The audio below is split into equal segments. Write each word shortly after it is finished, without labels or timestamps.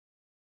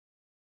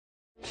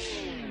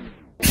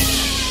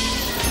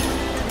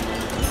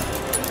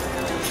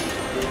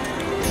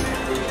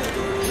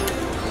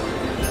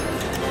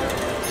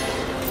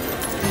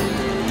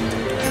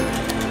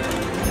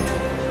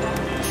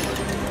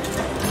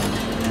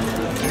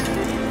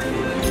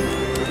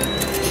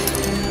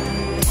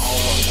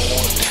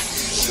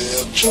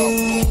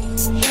Chapo.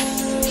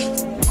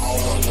 All I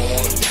wanna be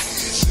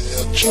is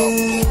El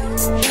Chapo.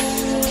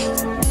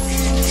 We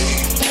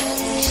need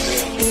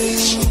dollars and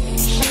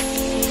pesos.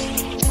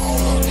 All I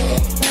wanna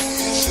be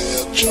is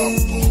El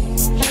Chapo.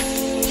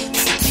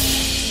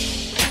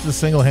 This is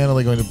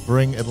single-handedly going to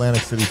bring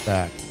Atlantic City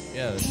back.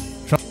 Yeah.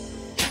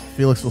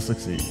 Felix will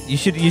succeed. You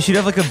should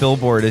have like a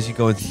billboard as you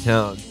go into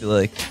town. Be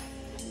like,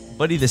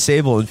 Buddy the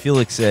Sable and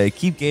Felix say,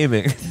 keep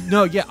gaming.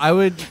 No, yeah, I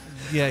would.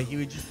 Yeah, he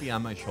would just be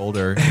on my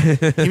shoulder.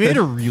 He made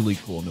a really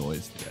cool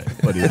noise today,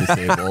 Buddy the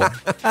Sable.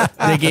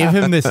 They gave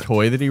him this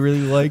toy that he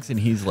really likes, and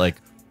he's like,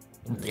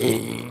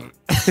 he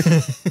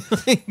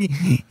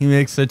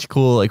makes such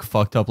cool, like,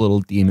 fucked up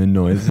little demon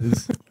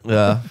noises.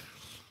 Yeah.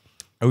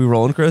 Are we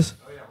rolling, Chris?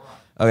 Oh, yeah, we're on.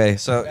 Okay,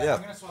 so Yeah, yeah.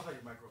 I'm going to swap out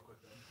your mic real quick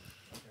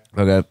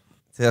then. Okay.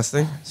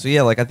 Testing. So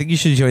yeah, like I think you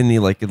should join the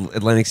like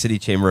Atlantic City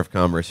Chamber of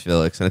Commerce,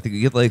 Felix. And I think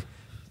we get like,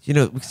 we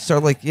could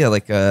start like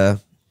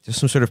just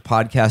some sort of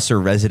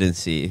podcaster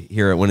residency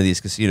here at one of these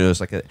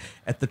casinos, like at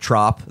the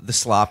Trop, the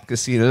Slop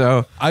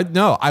Casino.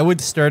 I would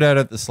start out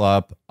at the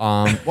Slop.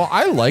 Well,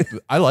 I like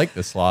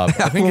the Slop.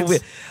 I think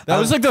that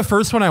was like the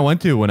first one I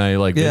went to when I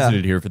like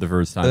visited here for the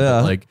first time. Yeah.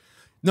 But, like,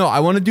 no,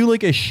 I want to do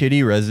like a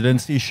shitty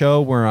residency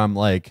show where I'm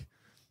like,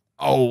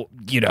 I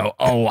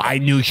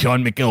knew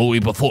Sean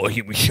McElwee before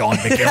he was Sean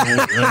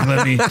McElwee.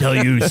 Let me tell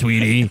you,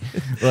 sweetie.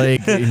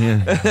 Like,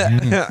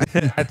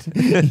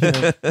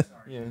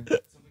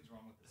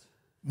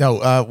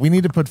 No, we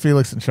need to put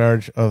Felix in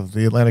charge of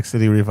the Atlantic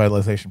City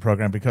Revitalization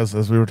Program because,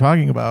 as we were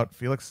talking about,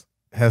 Felix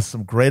has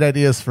some great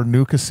ideas for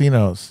new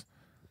casinos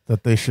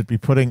that they should be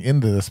putting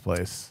into this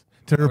place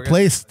to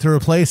replace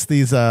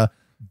these,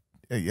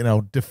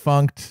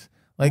 defunct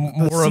like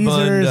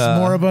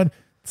moribund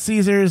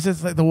Caesars.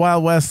 It's like the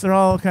Wild West. They're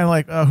all kind of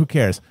like, oh, who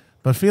cares?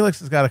 But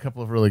Felix has got a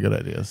couple of really good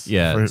ideas.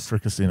 For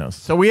casinos.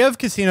 So we have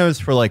casinos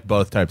for like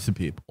both types of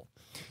people.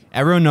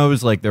 Everyone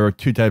knows like there are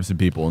two types of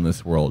people in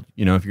this world.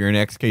 You know, if you're an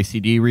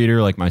XKCD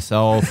reader like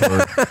myself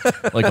or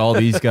like all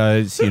these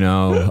guys,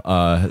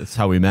 that's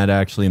how we met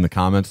actually in the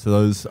comments to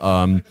those.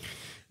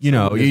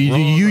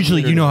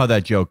 Usually you know how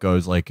that joke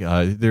goes. Like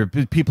there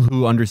are people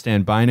who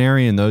understand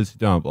binary and those who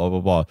don't, blah,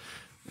 blah, blah.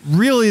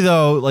 Really,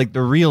 though, like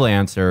the real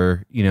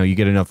answer, you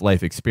get enough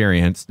life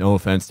experience. No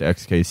offense to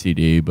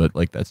XKCD, but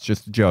like that's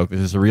just a joke.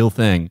 This is a real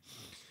thing.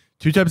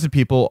 Two types of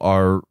people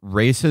are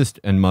racist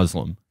and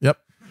Muslim. Yep.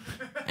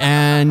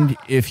 And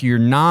if you're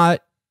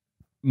not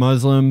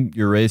Muslim,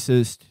 you're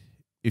racist.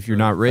 If you're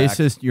not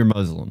racist, you're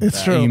Muslim.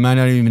 It's true. You might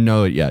not even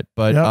know it yet,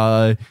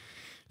 but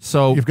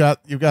so you've got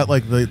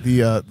like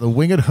the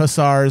winged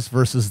hussars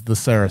versus the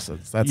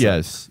Saracens.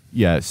 That's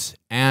yes,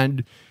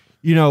 and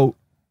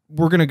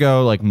we're going to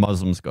go like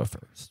Muslims go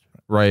first,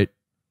 right?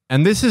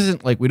 And this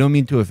isn't like, we don't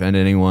mean to offend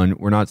anyone.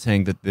 We're not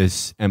saying that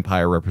this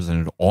empire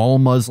represented all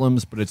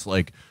Muslims, but it's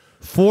like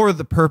for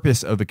the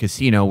purpose of a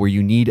casino where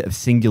you need a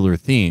singular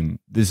theme,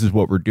 this is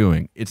what we're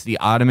doing. It's the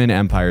Ottoman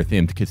Empire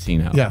themed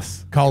casino.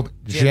 Yes, called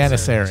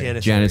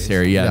Janissary.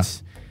 Janissary,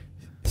 yes.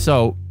 Yeah.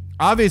 So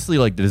obviously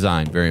like the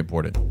design, very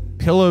important.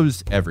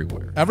 Pillows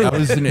everywhere. That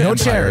was an no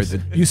chairs.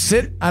 You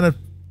sit on a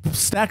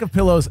stack of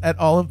pillows at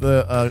all of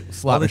the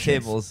slot all the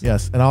machines. tables.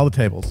 Yes, and all the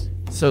tables.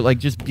 So like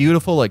just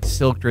beautiful like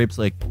silk drapes,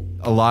 like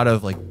a lot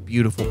of like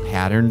beautiful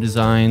pattern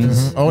designs.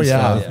 Mm-hmm. Oh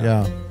yeah,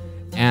 yeah.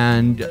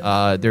 And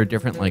there are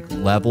different like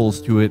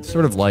levels to it,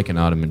 sort of like an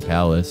Ottoman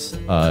palace.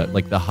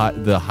 Like the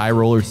high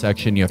roller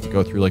section, you have to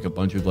go through like a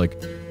bunch of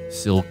like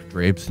silk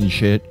drapes and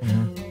shit.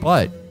 Mm-hmm.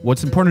 But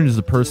what's important is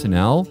the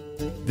personnel.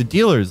 The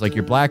dealers, like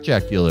your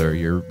blackjack dealer,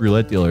 your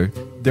roulette dealer,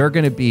 they're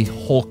going to be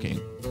hulking.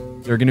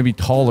 They're going to be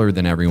taller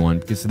than everyone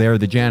because they're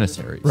the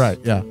Janissaries. Right,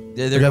 yeah.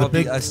 They're going to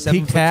be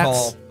 7 foot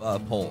tall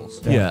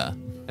poles. Yeah.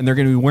 And they're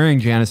going to be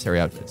wearing Janissary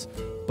outfits.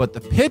 But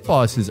the pit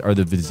bosses are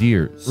the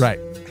viziers. Right.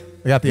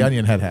 They got the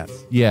onion head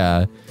hats.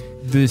 Yeah.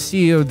 The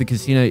CEO of the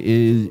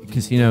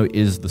casino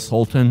is the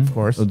Sultan of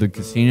course. Of the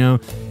casino.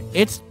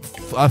 It's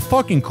a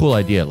fucking cool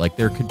idea. Like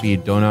there could be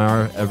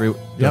donar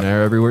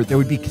everywhere. There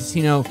would be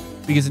casino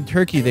because in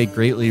Turkey they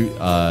greatly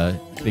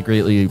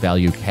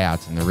value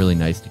cats and they're really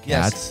nice to cats.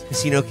 Yes,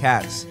 casino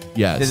cats.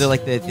 Yes. They're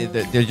like they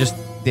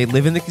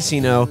live in the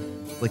casino.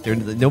 Like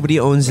nobody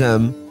owns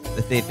them.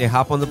 They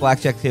hop on the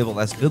blackjack table.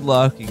 That's good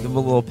luck. You give them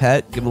a little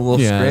pet, give them a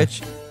little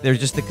scritch. They're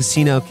just the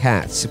casino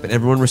cats, but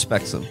everyone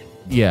respects them.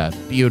 Yeah,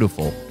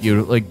 beautiful.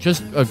 Like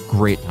just a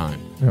great time.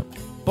 Yep.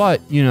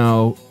 But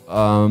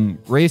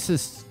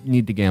racists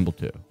need to gamble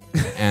too.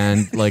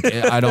 And like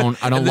I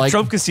don't and the like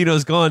Trump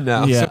casino's gone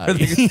now. Yeah, So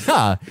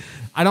yeah.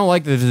 I don't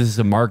like that this is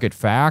a market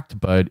fact,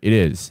 but it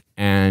is.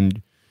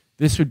 And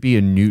this would be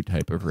a new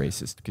type of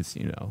racist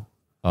casino.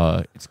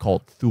 It's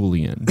called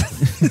Thulian.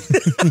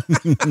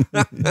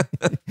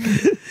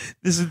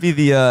 This would be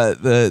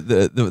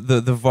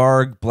the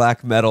Varg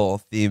black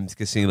metal themed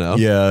casino.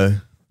 Yeah.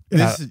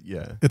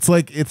 It's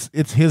like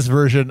it's his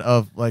version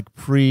of like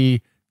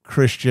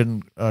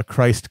pre-Christian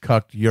Christ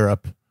cucked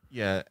Europe.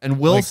 Yeah, and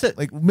Will said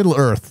like Middle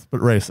Earth, but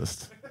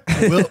racist.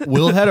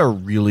 Will had a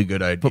really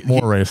good idea, but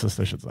more racist,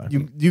 I should say.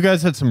 You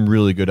guys had some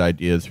really good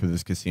ideas for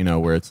this casino,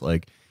 where it's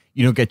like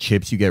you don't get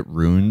chips, you get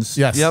runes.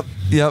 Yes. Yep.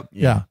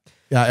 Yeah.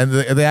 Yeah, and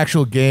the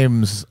actual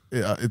games,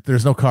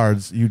 there's no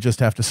cards. You just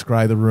have to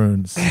scry the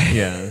runes.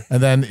 Yeah.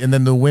 And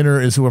then the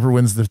winner is whoever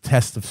wins the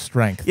test of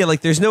strength. Yeah,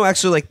 like there's no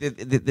actual like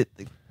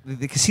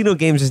the casino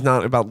games is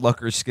not about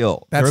luck or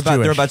skill. That's they're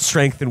Jewish. about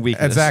strength and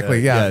weakness. Exactly,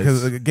 yeah,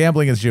 Yes. because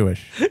gambling is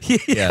Jewish.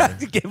 Yeah,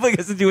 gambling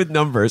has to do with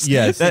numbers.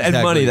 Yes, and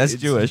exactly. money. That's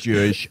It's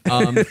Jewish.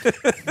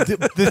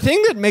 The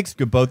thing that makes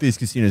both these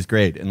casinos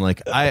great, and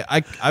like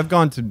I've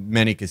gone to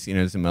many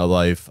casinos in my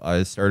life.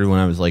 I started when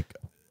I was like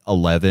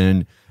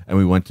 11, and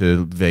we went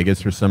to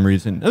Vegas for some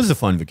reason. It was a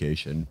fun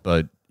vacation,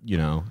 but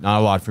not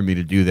a lot for me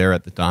to do there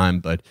at the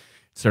time. But it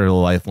started a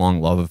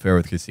lifelong love affair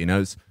with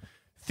casinos.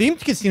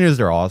 Themed casinos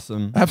are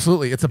awesome.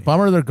 Absolutely, it's a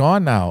bummer they're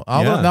gone now.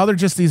 Yeah. Now they're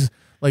just these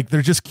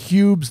they're just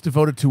cubes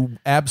devoted to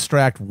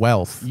abstract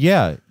wealth.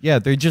 Yeah,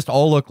 they just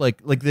all look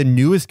like the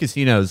newest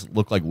casinos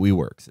look like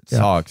WeWorks. It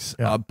sucks.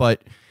 Yeah.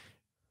 But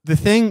the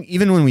thing,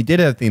 even when we did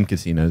have themed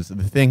casinos,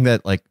 the thing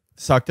that like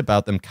sucked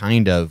about them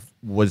kind of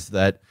was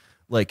that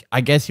like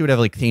I guess you would have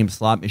like themed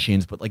slot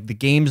machines, but like the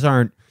games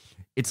aren't.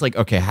 It's like,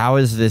 okay, how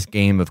is this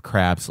game of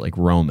craps like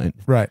Roman?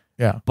 Right.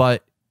 Yeah.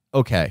 But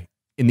okay,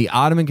 in the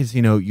Ottoman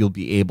casino, you'll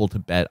be able to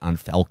bet on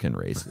falcon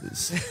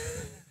races.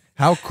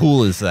 How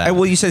cool is that?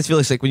 Well, you said,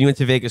 Felix, like when you went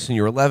to Vegas when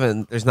you were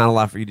 11, there's not a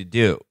lot for you to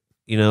do,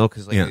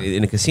 because like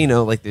in a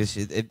casino, like this,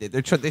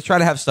 they try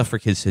to have stuff for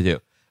kids to do.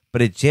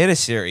 But at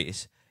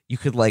Janissaries, you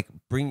could like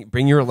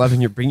bring your large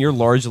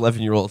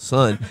 11-year-old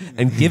son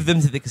and give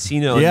them to the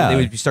casino, and they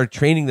would start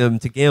training them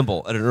to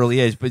gamble at an early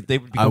age, but they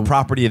would become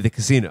property of the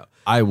casino.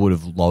 I would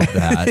have loved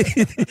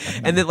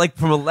that. And then, like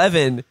from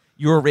 11,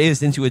 you were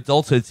raised into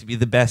adulthood to be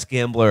the best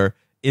gambler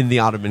in the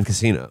Ottoman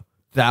casino.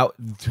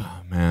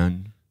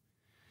 Man.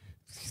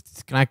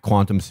 Can I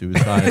quantum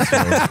suicide? So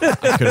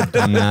I could have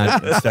done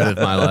that instead of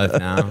my life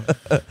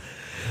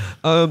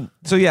now.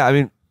 So yeah, I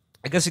mean,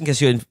 I guess in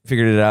case you hadn't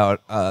figured it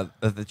out,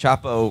 the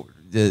Chapo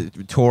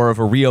tour of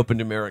a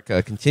reopened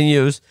America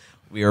continues.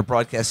 We are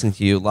broadcasting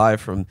to you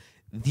live from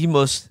the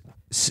most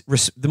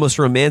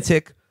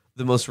romantic,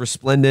 the most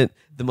resplendent,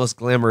 the most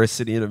glamorous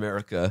city in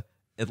America,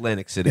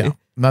 Atlantic City. Yeah.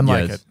 None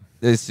like Yes.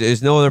 it.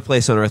 There's no other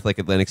place on earth like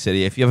Atlantic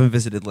City. If you haven't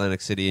visited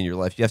Atlantic City in your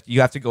life,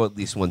 you have to go at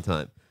least one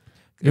time.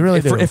 You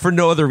really do. If for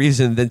no other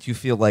reason than to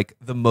feel like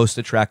the most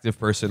attractive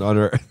person on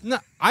earth. No,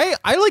 I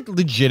like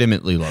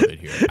legitimately love it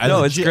here.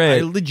 It's great.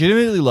 I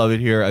legitimately love it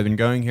here. I've been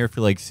going here for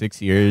like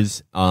 6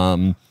 years.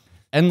 And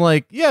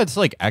like, yeah, it's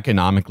like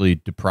economically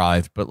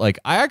deprived, but like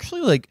I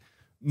actually like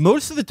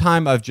most of the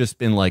time I've just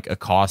been like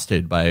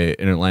accosted by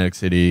an Atlantic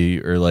City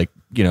or like,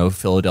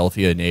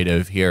 Philadelphia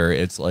native here.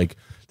 It's like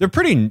they're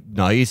pretty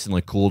nice and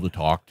like cool to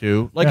talk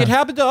to. Like it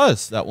happened to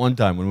us that one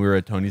time when we were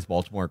at Tony's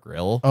Baltimore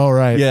Grill. Oh,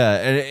 right. Yeah,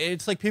 and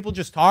it's like people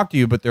just talk to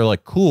you, but they're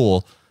like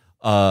cool.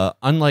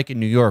 Unlike in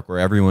New York, where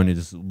everyone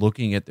is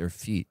looking at their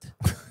feet,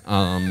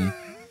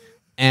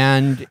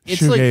 and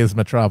it's like Shoegaze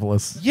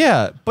metropolis.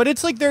 yeah, but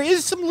it's like there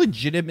is some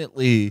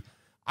legitimately.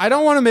 I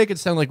don't want to make it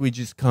sound like we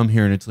just come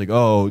here and it's like,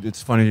 oh,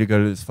 it's funny to go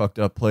to this fucked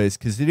up place,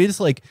 because it is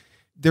like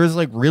there's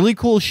like really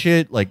cool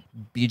shit like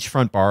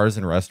beachfront bars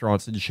and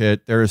restaurants and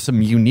shit. There are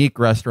some unique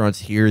restaurants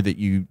here that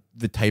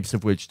the types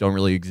of which don't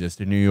really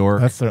exist in New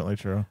York. That's certainly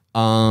true.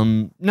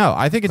 No,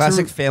 I think it's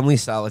Classic family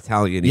style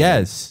Italian.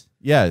 Yes.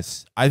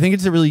 I think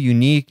it's a really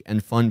unique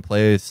and fun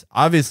place.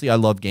 Obviously, I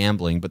love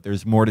gambling, but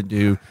there's more to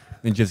do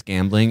than just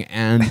gambling.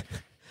 And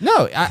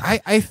no,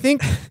 I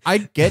think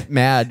I'd get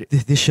mad.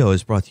 This show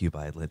is brought to you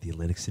by the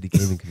Atlantic City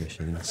Gaming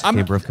Commission and the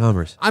Chamber of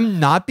Commerce.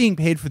 I'm not being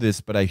paid for this,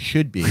 but I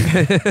should be.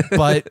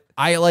 But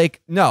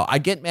I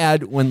get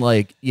mad when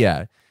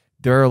there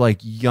are like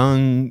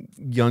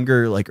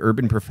younger like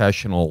urban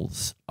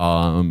professionals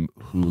who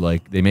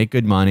like they make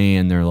good money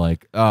and they're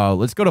like, oh,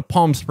 let's go to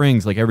Palm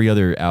Springs like every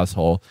other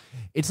asshole.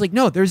 It's like,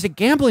 no, there's a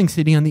gambling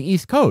city on the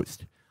East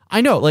Coast.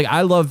 I know, like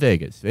I love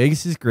Vegas.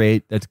 Vegas is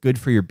great. That's good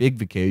for your big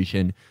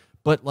vacation.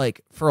 But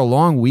like for a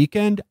long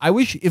weekend, I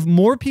wish if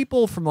more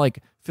people from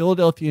like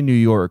Philadelphia and New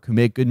York who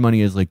make good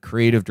money as like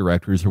creative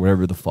directors or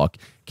whatever the fuck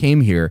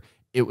came here,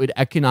 it would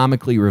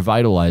economically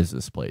revitalize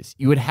this place.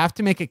 You would have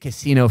to make a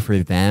casino for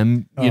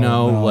them,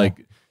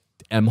 like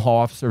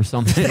Emhoff's or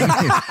something. You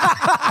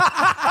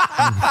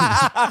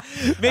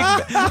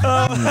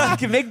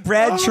can make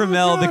Brad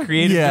Trammell the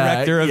creative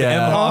director of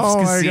Emhoff's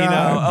Casino.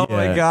 God. Oh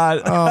my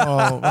god!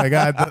 Oh my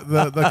god!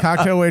 The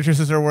cocktail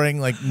waitresses are wearing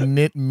like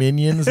knit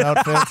Minions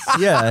outfits.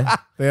 Yeah,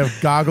 They have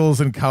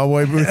goggles and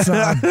cowboy boots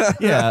on.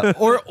 yeah.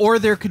 Or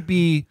there could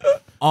be.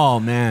 Oh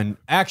man,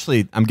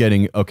 actually, I'm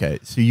getting okay.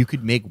 So you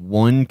could make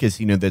one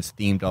casino that's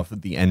themed off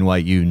of the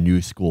NYU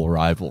New School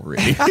rivalry.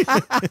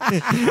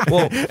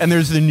 Well, and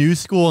there's the New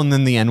School and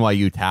then the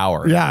NYU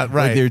Tower. Yeah, right.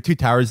 Like, there are two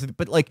towers,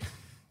 but like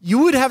you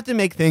would have to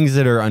make things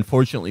that are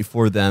unfortunately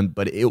for them.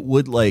 But it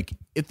would like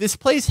if this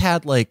place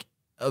had like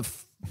a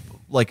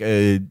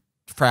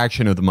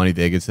fraction of the money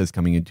Vegas has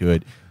coming into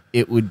it,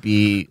 it would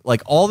be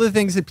like all the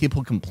things that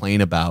people complain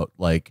about,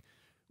 like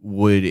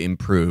would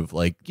improve.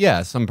 Like,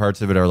 yeah, some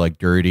parts of it are like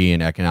dirty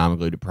and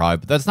economically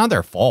deprived, but that's not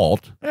their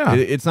fault. Yeah.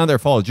 It's not their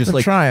fault. It's just They're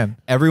like trying.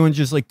 everyone's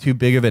just like too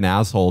big of an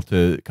asshole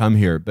to come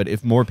here. But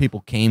if more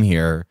people came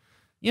here,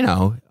 you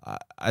know,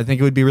 I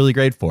think it would be really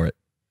great for it.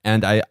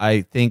 And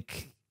I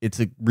think it's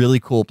a really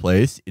cool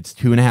place. It's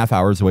 2.5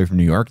 hours away from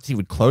New York. It's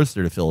even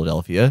closer to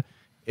Philadelphia.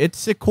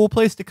 It's a cool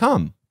place to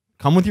come.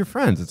 Come with your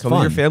friends. It's Come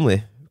fun. with your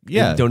family.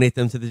 Yeah. And donate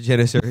them to the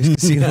Janissaries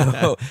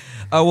Casino.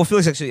 Well,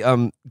 Felix, actually,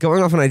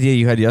 going off an idea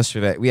you had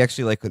yesterday, we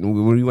actually like when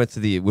we went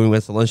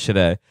to lunch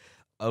today,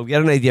 we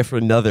had an idea for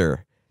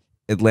another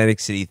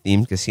Atlantic City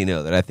themed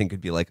casino that I think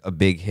could be like a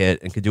big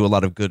hit and could do a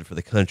lot of good for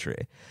the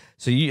country.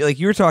 So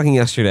you were talking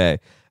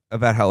yesterday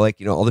about how like,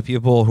 you know, all the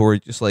people who are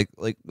just like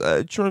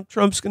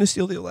Trump's going to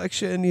steal the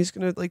election, he's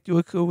going to like do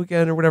a coup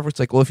again or whatever. It's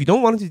like, well, if you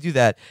don't want him to do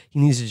that, he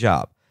needs a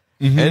job.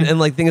 And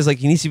like thing is like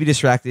he needs to be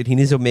distracted. He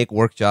needs to make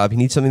work job. He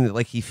needs something that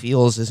like he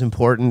feels is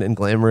important and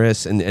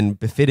glamorous and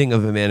befitting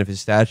of a man of his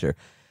stature.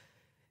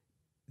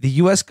 The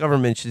U.S.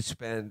 government should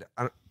spend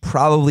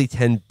probably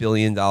 $10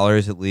 billion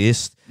at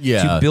least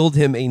to build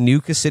him a new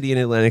casino in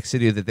Atlantic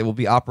City that they will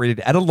be operated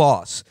at a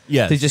loss.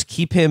 Yes. To just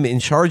keep him in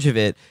charge of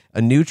it.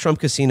 A new Trump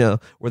casino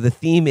where the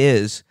theme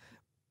is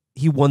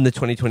he won the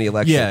 2020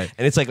 election. Yeah.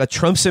 And it's like a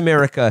Trump's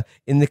America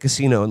in the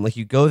casino. And like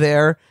you go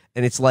there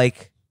and it's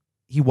like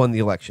he won the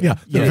election. Yeah.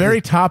 The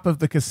very top of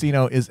the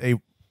casino is a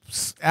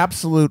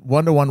absolute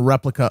 1-to-1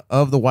 replica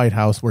of the White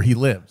House where he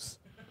lives.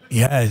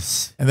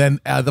 Yes. And then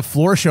the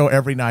floor show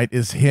every night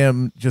is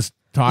him just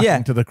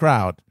talking to the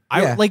crowd.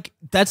 Yeah.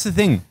 That's the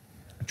thing.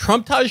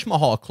 Trump Taj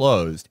Mahal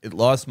closed. It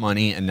lost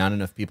money and not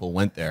enough people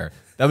went there.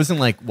 That was in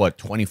like what,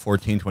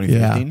 2014,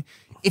 2015? Yeah.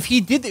 If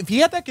he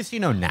had that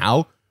casino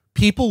now,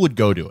 people would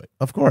go to it.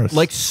 Of course.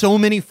 Like so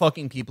many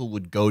fucking people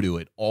would go to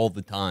it all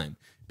the time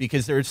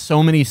because there's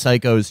so many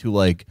psychos who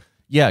like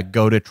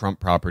go to Trump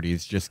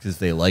properties just because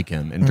they like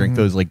him and drink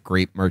those like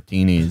grape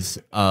martinis.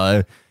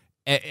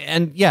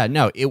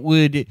 It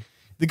would.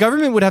 The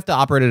government would have to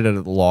operate it at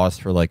a loss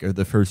for like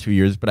the first few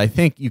years, but I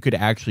think you could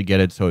actually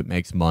get it so it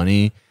makes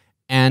money.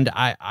 And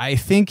I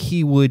think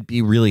he would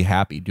be really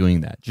happy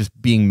doing that, just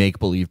being make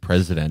believe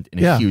president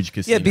in a huge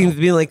casino. Yeah,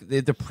 being like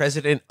the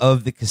president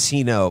of the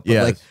casino. But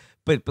Yes. like,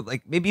 but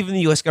like maybe even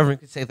the U.S.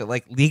 government could say that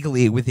like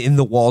legally within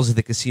the walls of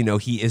the casino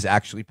he is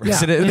actually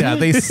president. Yeah,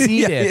 they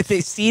seed it. They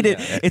seed it.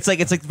 It's like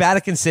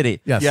Vatican City.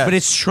 Yes. Yeah. But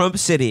it's Trump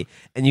City,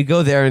 and you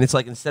go there and it's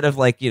like instead of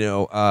like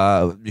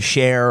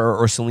Cher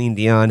or Celine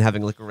Dion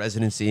having like a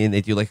residency and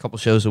they do like a couple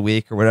shows a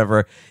week or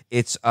whatever,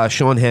 it's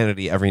Sean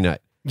Hannity every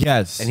night,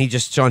 Yes. and he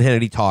just Sean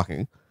Hannity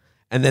talking,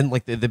 and then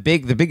like the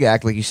big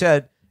act like you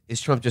said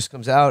is Trump just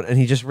comes out and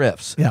he just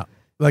riffs. Yeah.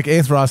 Like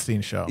Ace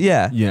Rothstein show.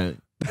 Yeah. Yeah.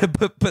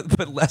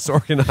 but less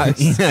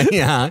organized.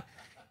 Yeah.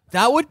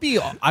 That would be,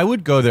 I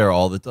would go there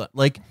all the time.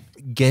 Like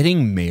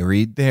getting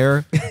married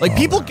there. Like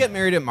people get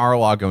married at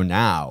Mar-a-Lago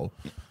now.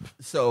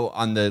 So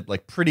on the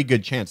like pretty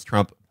good chance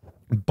Trump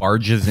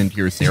barges into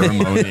your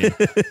ceremony,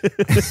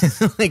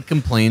 like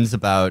complains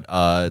about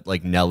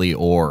like Nellie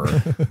Orr.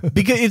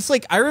 Because it's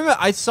like, I remember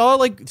I saw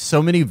like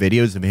so many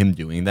videos of him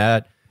doing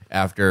that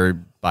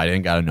after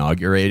Biden got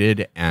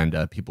inaugurated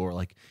and people were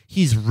like,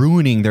 he's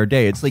ruining their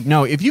day. It's like,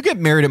 no, if you get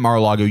married at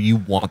Mar-a-Lago, you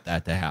want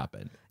that to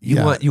happen. You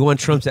want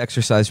Trump to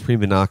exercise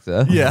prima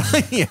nocta. Yeah.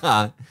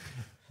 Yeah.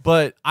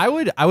 But I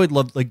would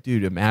love, like,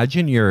 dude,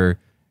 imagine you're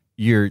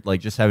like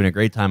just having a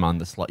great time on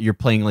the slot. You're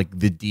playing like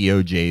the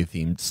DOJ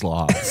themed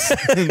slots.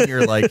 And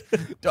you're like,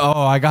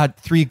 oh, I got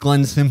 3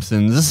 Glenn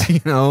Simpsons,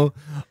 you know?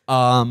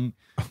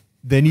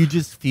 Then you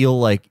just feel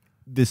like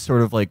this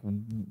sort of like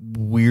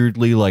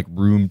weirdly like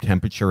room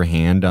temperature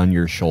hand on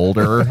your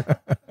shoulder.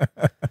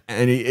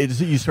 And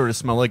you sort of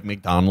smell like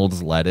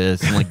McDonald's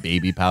lettuce and like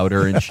baby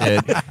powder and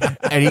shit.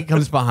 And he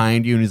comes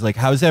behind you and he's like,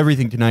 how's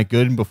everything tonight?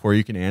 Good. And before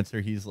you can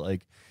answer, he's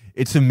like,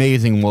 it's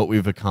amazing what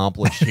we've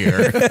accomplished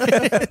here.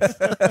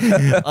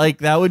 Like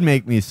that would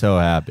make me so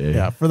happy.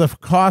 Yeah. For the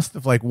cost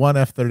of like one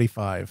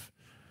F-35,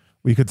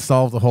 we could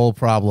solve the whole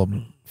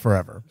problem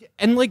forever.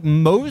 And like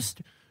most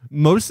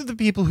of the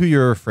people who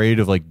you're afraid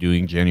of like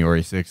doing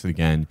January 6th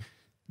again,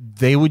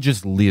 they would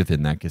just live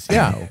in that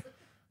casino.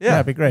 Yeah.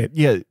 It'd be great.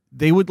 Yeah,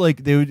 they would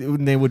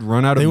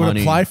run out of They would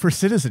money. apply for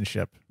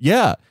citizenship.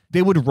 Yeah,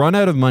 they would run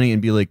out of money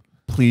and be like,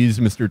 "Please,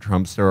 Mr.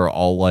 Trumpster,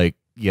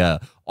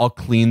 I'll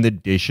clean the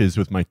dishes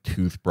with my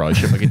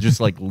toothbrush if I could just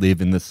like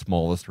live in the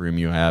smallest room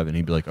you have." And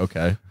he'd be like,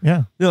 "Okay."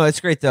 Yeah. No, it's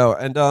great though,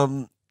 and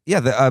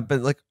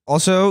but like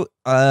also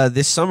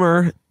this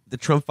summer the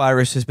Trump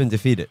virus has been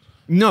defeated.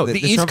 No, The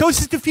the East Trump- Coast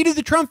has defeated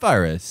the Trump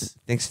virus.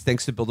 Thanks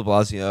to Bill de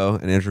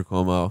Blasio and Andrew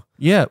Cuomo.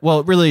 Yeah,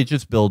 well, really,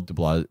 just Bill de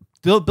Blasio.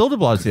 Bill de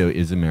Blasio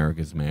is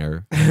America's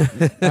mayor.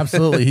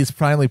 Absolutely. He's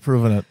finally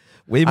proven it.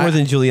 Way more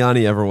than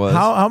Giuliani ever was.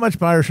 How much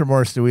buyer's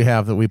remorse do we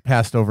have that we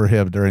passed over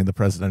him during the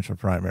presidential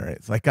primary?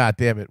 It's like, God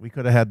damn it, we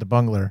could have had the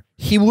bungler.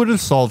 He would have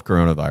solved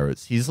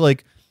coronavirus. He's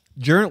like,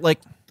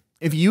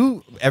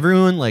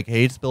 everyone like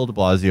hates Bill de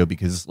Blasio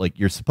because like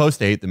you're supposed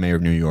to hate the mayor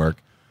of New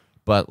York,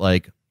 but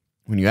like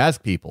when you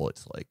ask people,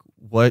 it's like,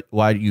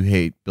 why do you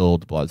hate Bill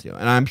de Blasio?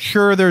 And I'm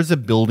sure there's a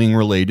building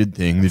related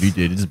thing that he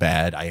did is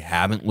bad. I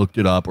haven't looked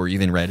it up or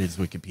even read his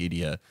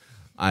Wikipedia.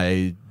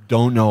 I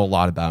don't know a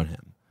lot about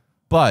him.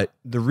 But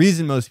the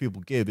reason most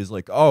people give is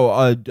like,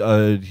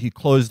 he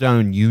closed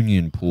down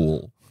Union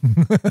Pool.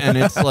 And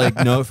it's like,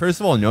 no, first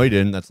of all, no, he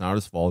didn't. That's not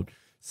his fault.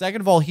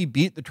 Second of all, he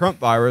beat the Trump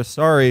virus.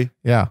 Sorry.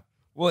 Yeah.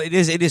 Well, it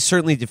is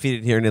certainly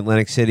defeated here in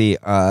Atlantic City.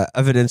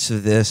 Evidence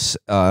of this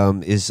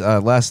is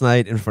last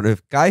night in front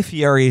of Guy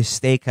Fieri's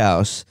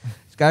Steakhouse.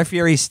 It's Guy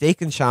Fieri's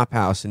Steak and Shop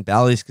House in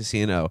Bally's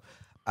Casino.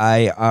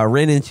 I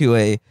ran into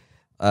a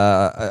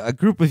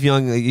group of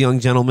young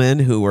gentlemen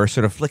who were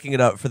sort of flicking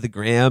it up for the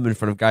gram in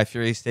front of Guy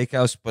Fieri's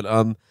Steakhouse,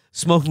 but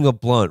smoking a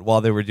blunt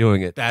while they were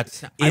doing it.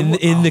 That's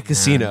in the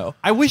casino. Man.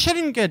 I wish I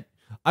didn't get.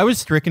 I was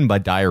stricken by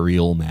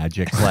diarrheal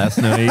magic last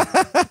night,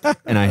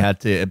 and I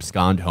had to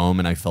abscond home,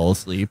 and I fell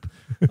asleep.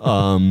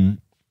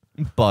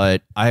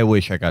 But I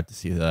wish I got to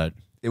see that.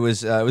 It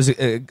was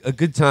a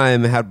good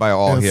time had by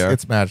all here.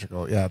 It's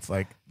magical. Yeah, it's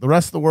like the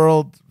rest of the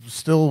world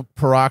still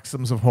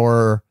paroxysms of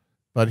horror,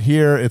 but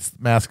here it's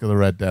Mask of the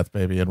Red Death,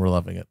 baby, and we're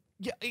loving it.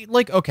 Yeah,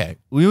 like okay,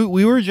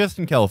 we were just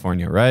in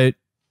California, right?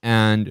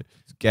 And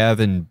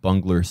Gavin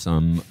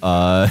Bunglersome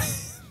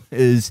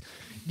is.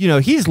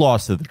 He's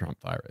lost to the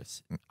Trump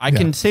virus. I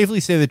can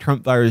safely say the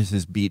Trump virus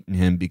has beaten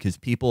him because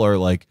people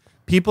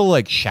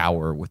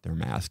shower with their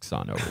masks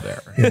on over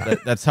there.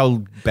 That's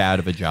how bad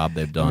of a job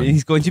they've done. I mean,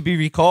 he's going to be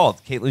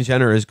recalled. Caitlyn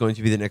Jenner is going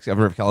to be the next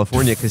governor of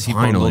California because he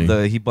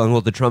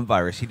bungled the Trump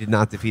virus. He did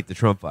not defeat the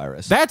Trump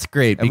virus. That's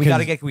great. And we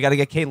gotta get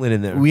Caitlyn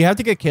in there. We have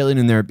to get Caitlyn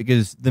in there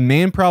because the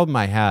main problem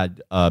I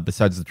had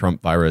besides the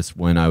Trump virus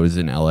when I was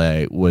in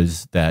LA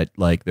was that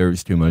like there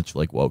was too much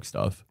like woke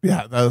stuff.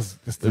 Yeah, that was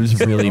just it was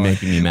really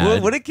making me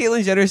mad. What did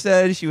Caitlyn Jenner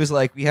said? She was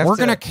like, we're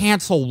gonna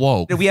cancel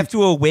woke. We have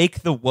to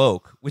awake the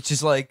woke, which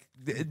is like.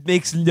 It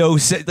makes no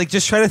sense. Like,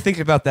 just try to think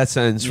about that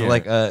sentence for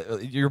like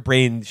your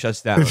brain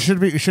shuts down.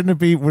 Shouldn't it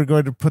be? We're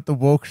going to put the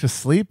woke to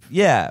sleep.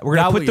 Yeah, we're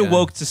gonna put the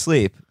woke to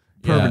sleep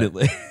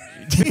permanently.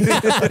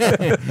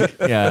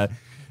 Yeah.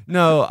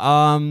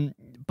 No.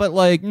 But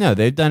like, no,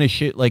 they've done a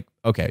shit. Like,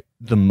 okay,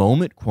 the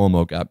moment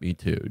Cuomo got Me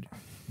Too'd,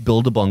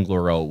 Bill de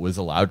Bungalow was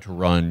allowed to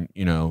run.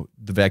 The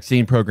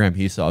vaccine program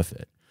he saw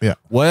fit. Yeah.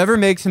 Whatever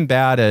makes him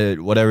bad at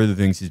whatever the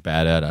things he's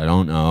bad at, I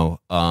don't know.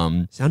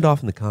 Sound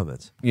off in the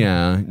comments.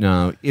 Yeah,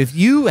 no. If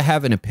you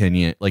have an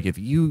opinion, like if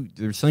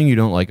there's something you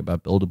don't like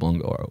about Bill de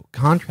Bungalow,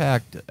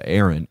 contact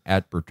Aaron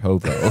at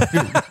Bertovo.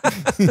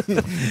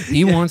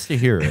 He wants to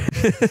hear it.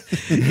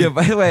 Yeah,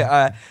 by the way,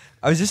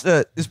 I was just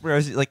where I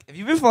was like, have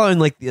you been following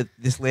like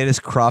this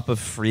latest crop of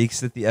freaks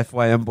that the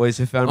FYM boys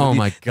have found? Oh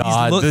my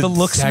god, the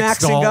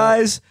looks-maxing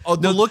guys. Oh,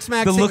 the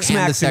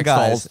looks-maxing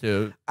guys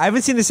too. I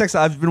haven't seen the sex.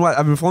 I've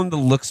been following the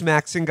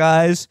looks-maxing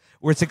guys,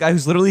 where it's a guy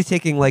who's literally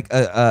taking like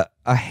a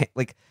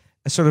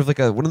sort of like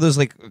one of those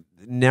like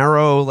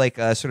narrow like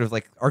sort of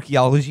like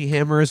archaeology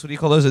hammers. What do you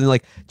call those? And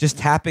like just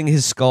tapping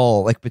his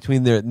skull like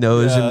between their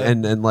nose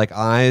and like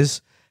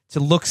eyes to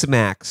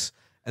looks-max.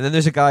 And then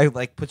there's a guy who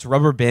like puts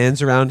rubber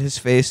bands around his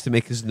face to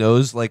make his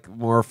nose like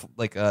more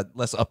like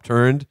less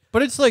upturned.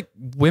 But it's like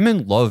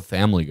women love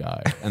Family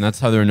Guy, and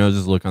that's how their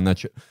noses look on that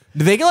show.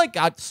 They like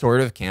got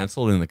sort of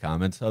canceled in the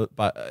comments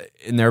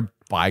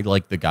by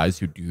like the guys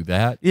who do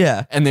that.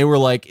 Yeah, and they were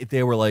like,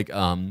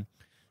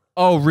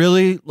 oh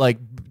really? Like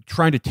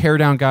trying to tear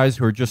down guys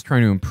who are just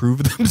trying to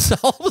improve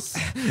themselves.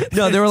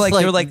 No, they were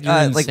like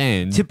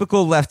insane.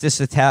 Typical leftist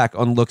attack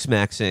on looks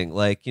maxing,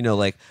 like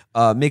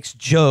makes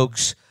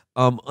jokes.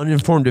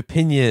 Uninformed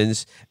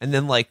opinions, and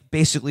then like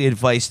basically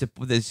advice to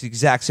this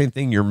exact same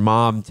thing your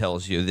mom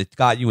tells you that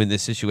got you in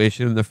this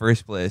situation in the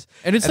first place.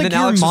 And it's like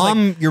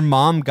your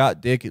mom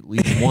got dick at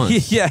least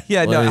once. Yeah.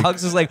 No,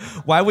 Alex is like,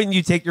 why wouldn't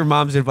you take your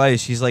mom's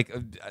advice? She's like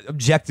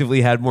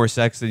objectively had more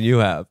sex than you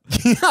have.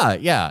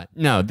 Yeah.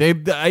 No,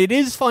 it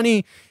is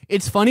funny.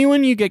 It's funny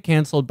when you get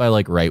canceled by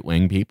like right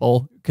wing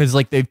people because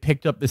like they've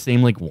picked up the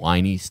same like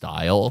whiny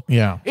style.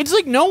 Yeah, it's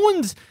like no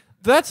one's.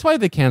 That's why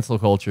the cancel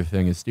culture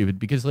thing is stupid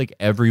because like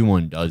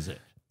everyone does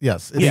it.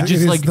 Yes, it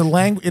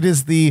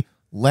is the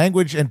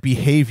language and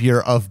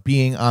behavior of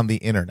being on the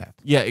internet.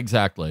 Yeah,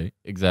 exactly.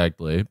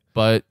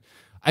 But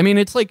I mean,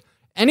 it's like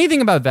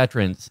anything about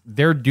veterans.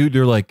 They're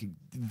like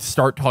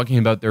start talking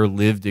about their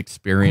lived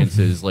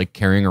experiences, like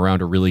carrying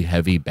around a really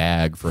heavy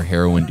bag for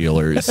heroin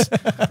dealers.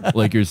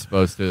 Like you're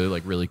supposed to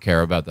like really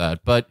care about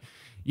that. But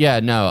yeah,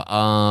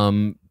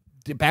 no.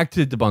 Back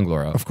to de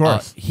Bungalow. Of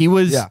course. He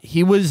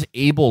was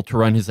able to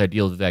run his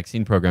ideal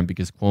vaccine program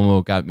because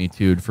Cuomo got Me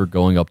Too'd for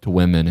going up to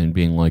women and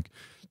being like,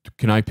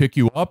 can I pick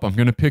you up? I'm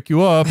going to pick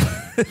you up.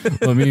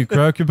 Let me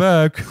crack your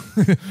back.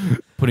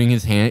 Putting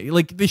his hand...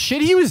 Like, the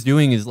shit he was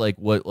doing is like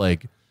what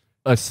like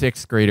a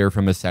sixth grader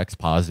from a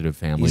sex-positive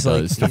family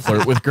does to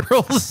flirt with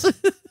girls.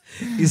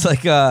 He's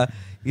like,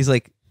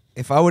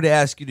 if I were to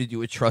ask you to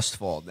do a trust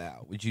fall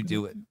now, would you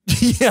do it?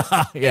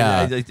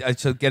 Yeah.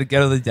 So get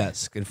on the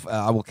desk and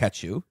I will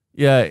catch you.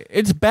 Yeah,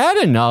 it's bad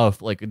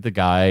enough. Like the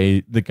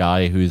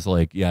guy who's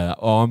like,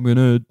 I'm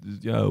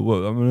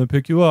gonna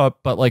pick you up.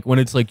 But like when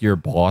it's like your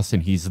boss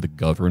and he's the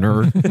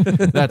governor,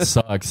 that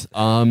sucks.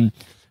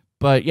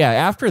 But yeah,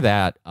 after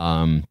that,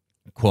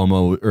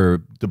 Cuomo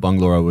or the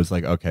Bungalow was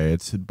like, okay,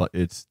 it's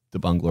the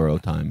Bungalow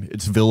time.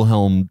 It's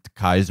Wilhelm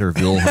Kaiser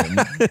Wilhelm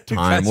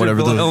time,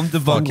 whatever Wilhelm the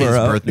de fuck his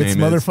Bungalow. birth name It's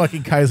is.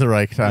 motherfucking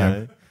Kaiserreich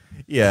time.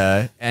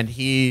 Yeah, and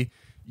he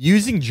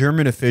using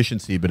German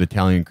efficiency but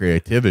Italian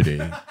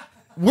creativity.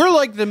 We're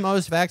like the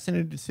most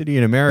vaccinated city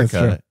in That's America.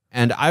 true.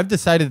 And I've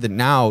decided that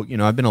now,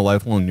 I've been a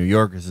lifelong New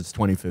Yorker since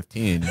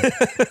 2015.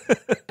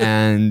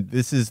 And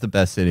this is the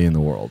best city in the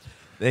world.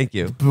 Thank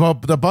you. Well,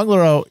 the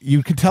Bungalow,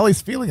 you can tell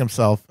he's feeling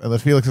himself, and that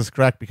Felix is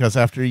correct, because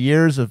after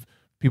years of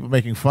people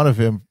making fun of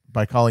him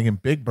by calling him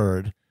Big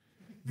Bird,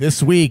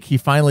 this week he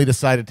finally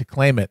decided to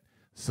claim it.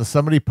 So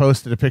somebody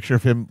posted a picture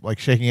of him like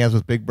shaking hands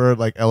with Big Bird,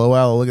 like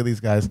LOL, look at these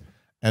guys.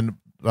 And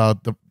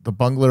the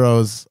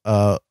Bungalow's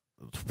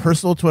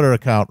personal Twitter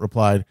account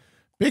replied,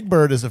 Big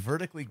Bird is a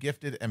vertically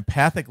gifted,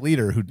 empathic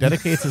leader who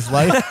dedicates his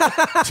life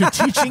to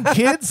teaching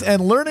kids and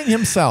learning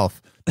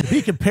himself. To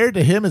be compared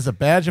to him is a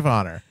badge of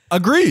honor.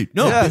 Agreed.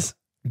 No, Yes.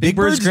 Big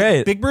Bird's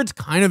great. Big Bird's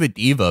kind of a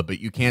diva, but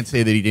you can't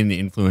say that he didn't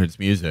influence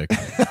music.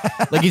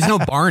 Like he's no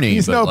Barney.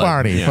 He's but no like,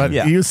 Barney, yeah. but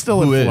Yeah. he was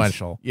still Who is?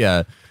 influential.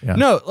 Yeah. Yeah.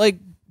 No, like,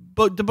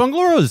 but the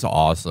Bungalow is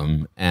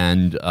awesome.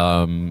 And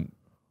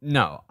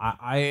no,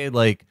 I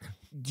like,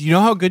 do you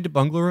know how good the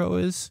Bungalow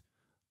is?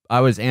 I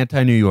was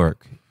anti-New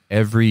York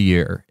every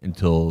year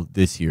until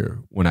this year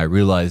when I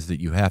realized that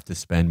you have to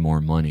spend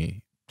more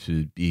money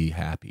to be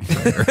happy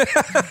there.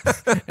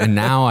 And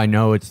now I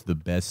know it's the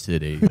best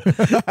city.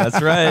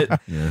 That's right.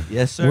 Yeah.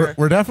 Yes, sir.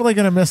 We're definitely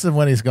going to miss him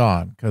when he's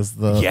gone, because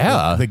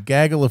the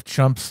gaggle of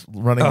chumps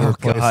running to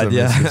replace God, him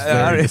yeah. is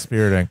very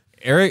dispiriting.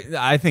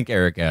 I think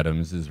Eric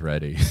Adams is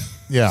ready.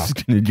 Yeah. He's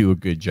going to do a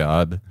good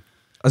job.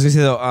 I was gonna say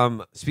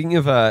though, speaking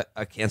of a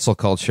cancel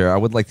culture, I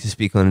would like to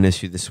speak on an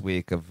issue this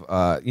week of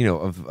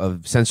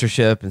of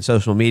censorship and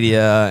social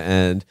media,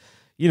 and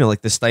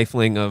like the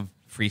stifling of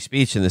free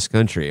speech in this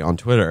country on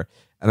Twitter.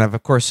 And I've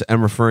of course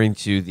am referring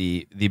to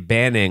the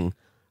banning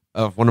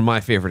of one of my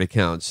favorite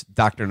accounts,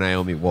 Dr.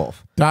 Naomi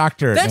Wolf.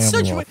 Dr. That's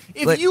Naomi such. Wolf.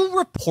 If you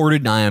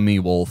reported Naomi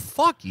Wolf,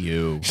 fuck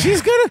you.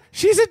 She's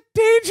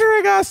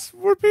endangering us.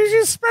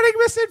 She's spreading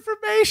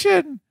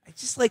misinformation. I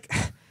just like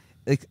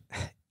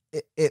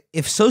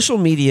if social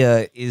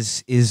media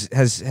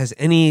has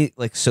any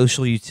like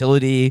social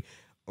utility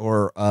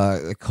or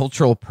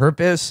cultural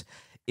purpose,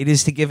 it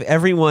is to give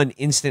everyone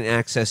instant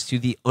access to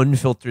the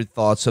unfiltered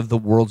thoughts of the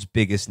world's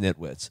biggest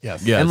nitwits.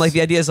 Yes. Yes. And like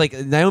the idea is like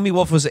Naomi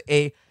Wolf was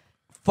a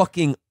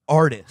fucking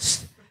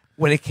artist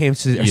when it came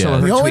to some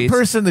of her The only tweets.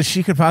 person that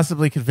she could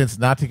possibly convince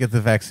not to get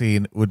the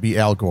vaccine would be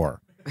Al Gore.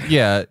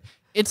 Yeah,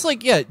 it's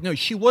like no,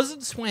 she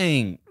wasn't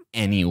swaying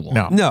anyone.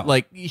 No.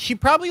 Like she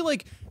probably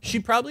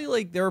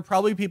there were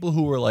probably people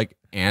who were like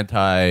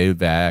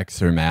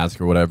anti-vax or mask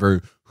or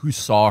whatever who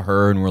saw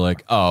her and were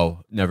like, oh,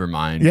 never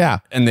mind. Yeah.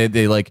 And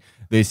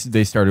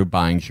they started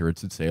buying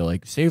shirts that say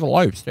like save a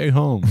life, stay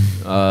home.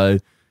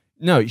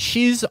 No,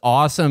 she's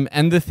awesome.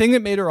 And the thing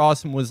that made her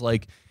awesome was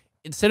like,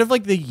 instead of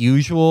like the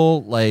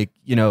usual like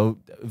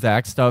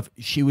vax stuff,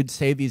 she would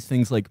say these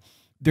things like,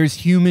 there's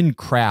human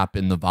crap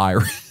in the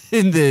virus.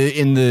 in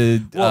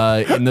the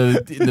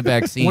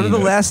vaccine. One of the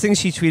last things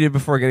she tweeted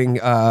before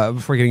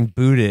getting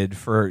booted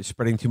for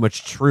spreading too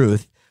much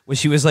truth was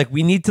she was like,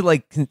 we need to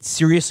like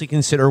seriously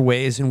consider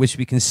ways in which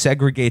we can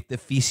segregate the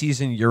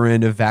feces and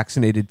urine of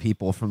vaccinated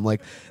people from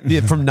like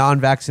from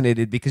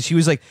non-vaccinated, because she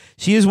was like,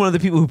 she is one of the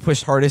people who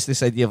pushed hardest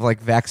this idea of like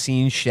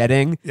vaccine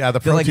shedding. Yeah, the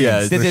That, like,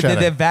 proteins, the the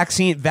shedding.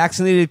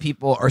 vaccinated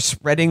people are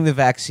spreading the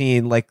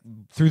vaccine like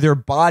through their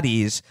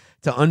bodies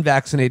to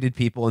unvaccinated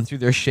people and through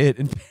their shit.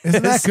 And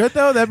Isn't that good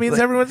though? That means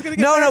everyone's going to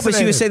get no, vaccinated. but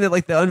she was saying that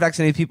like the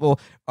unvaccinated people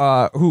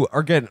who are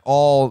again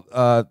all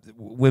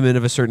women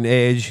of a certain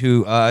age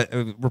who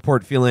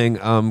report feeling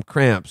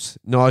cramps,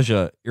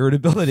 nausea,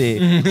 irritability,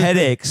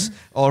 headaches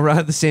all around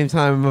at the same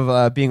time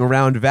of being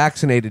around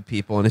vaccinated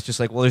people, and it's just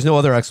like, well, there's no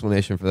other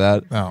explanation for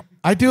that. No,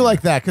 I do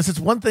like that, because it's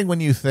one thing when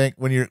you think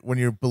when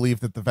you believe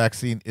that the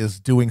vaccine is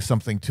doing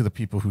something to the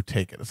people who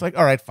take it. It's like,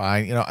 all right,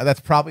 fine, that's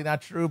probably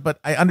not true, but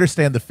I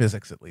understand the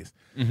physics at least.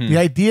 The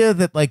idea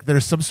that like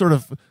there's some sort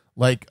of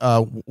like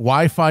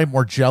Wi-Fi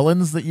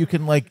Morgellons that you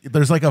can like,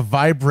 there's like a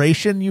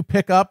vibration you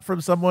pick up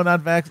from someone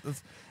on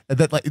vaccines.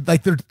 That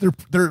like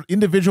they're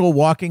individual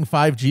walking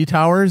 5G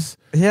towers.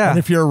 Yeah. And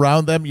if you're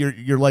around them,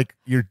 you're like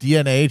your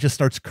DNA just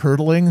starts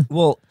curdling.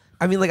 Well,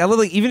 I mean, like, I love,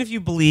 like, even if you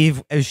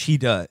believe as she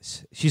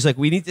does, she's like,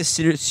 we need to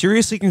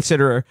seriously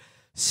consider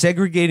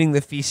segregating the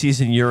feces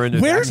and urine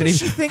of Where does vaccinated.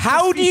 she think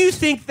How the do you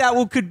think that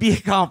could be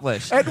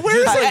accomplished? And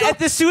where's at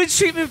the sewage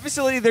treatment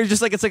facility? They're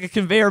just like, it's like a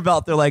conveyor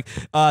belt. They're like,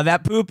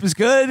 that poop is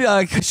good.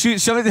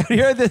 Shove it down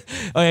here.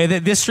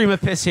 This stream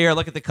of piss here.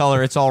 Look at the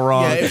color. It's all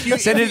wrong. Yeah, if you-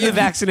 Send it to the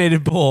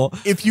vaccinated pool.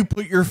 if you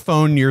put your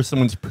phone near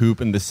someone's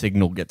poop and the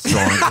signal gets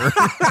stronger.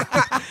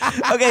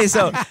 Okay,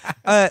 so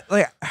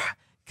like,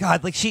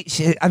 God, like she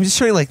I'm just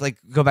trying to like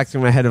go back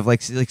through my head of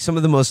like some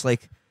of the most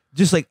like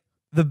just like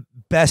the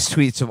best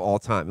tweets of all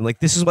time. And like,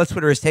 this is what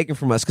Twitter has taken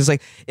from us. Because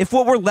like, if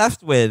what we're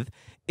left with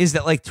is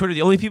that like Twitter,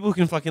 the only people who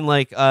can fucking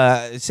like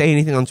say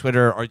anything on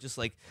Twitter are just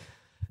like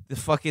the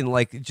fucking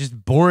like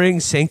just boring,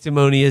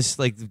 sanctimonious,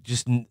 like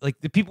just like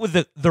the people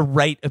with the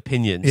right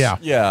opinions.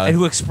 Yeah. And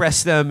who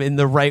express them in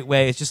the right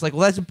way. It's just like,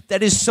 well,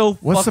 that is so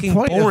What's the fucking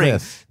point of boring.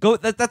 this?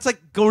 That's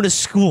like going to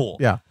school.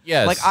 Yeah.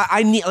 Yes. Like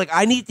I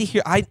need to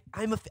hear.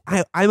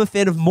 I'm a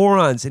fan of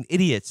morons and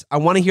idiots. I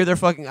want to hear I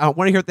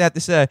want to hear what they have to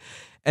say,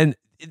 and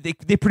they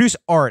produce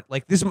art.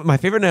 Like this, my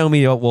favorite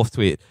Naomi Wolf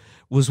tweet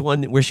was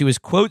one where she was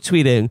quote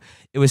tweeting.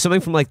 It was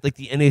something from like the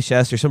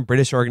NHS or some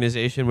British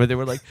organization where they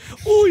were like,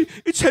 "Oh,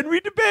 it's Henry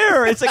the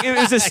Bear." It's like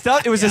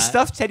it was a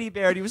stuffed teddy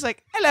bear, and he was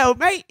like, "Hello,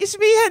 mate, it's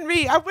me,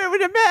 Henry. I'm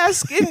wearing a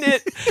mask, isn't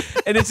it?"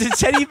 And it's a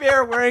teddy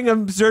bear wearing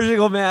a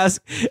surgical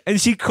mask, and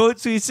she quote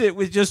tweets it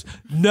with just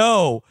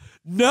no.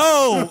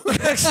 Yelling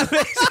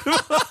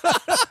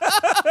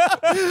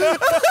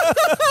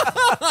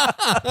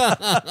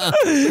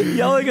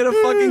at a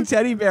fucking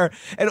teddy bear,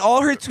 and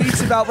all her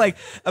tweets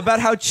about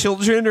how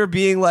children are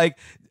being like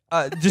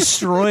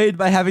destroyed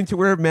by having to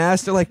wear a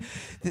mask. They're like,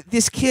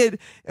 this kid,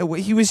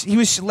 he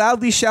was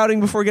loudly shouting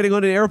before getting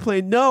on an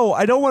airplane, "No,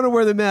 I don't want to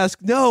wear the mask.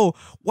 No,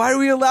 why are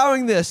we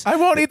allowing this? I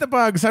won't eat the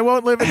bugs. I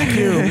won't live in the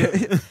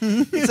cube."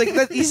 He's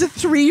like, he's a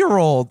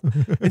 3-year-old,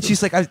 and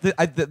she's like,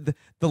 the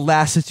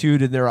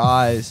lassitude in their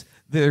eyes,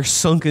 their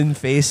sunken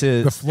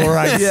faces, The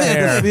fluoride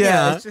stare.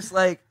 yeah, it's just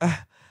like,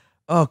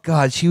 oh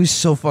god, she was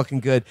so fucking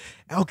good.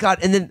 Oh god,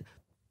 and then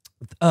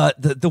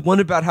the one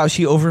about how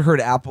she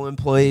overheard Apple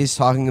employees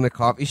talking in a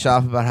coffee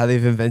shop about how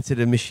they've invented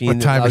a machine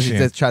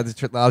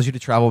that allows you to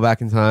travel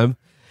back in time.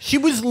 She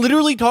was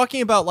literally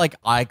talking about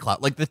like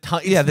iCloud, like the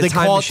time. Yeah, the they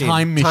time call machine. it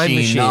time Time machine,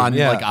 machine, on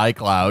yeah. like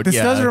iCloud. This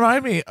does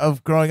remind me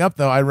of growing up,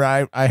 though.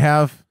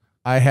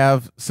 I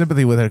have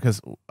sympathy with her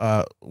because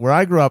where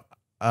I grew up,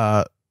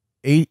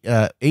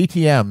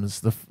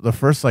 ATMs, the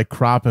first like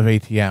crop of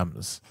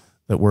ATMs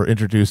that were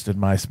introduced in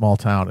my small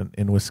town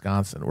in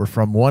Wisconsin were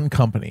from one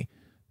company,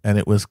 and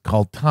it was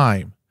called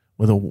Time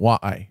with a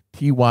Y,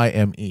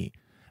 TYME.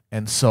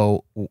 And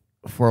so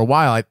for a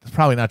while, it's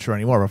probably not true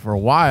anymore, but for a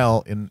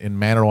while in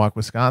Manor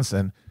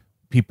Wisconsin,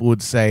 people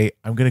would say,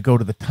 "I'm going to go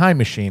to the time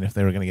machine" if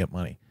they were going to get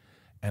money.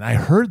 And I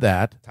heard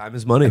that. Time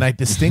is money. And I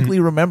distinctly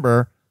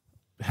remember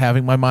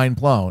having my mind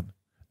blown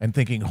and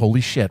thinking,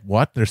 holy shit,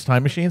 what? There's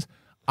time machines?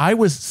 I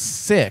was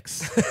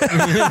 6, but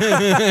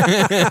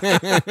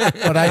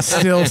I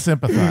still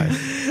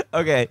sympathize.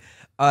 Okay,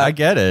 I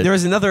get it. There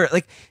was another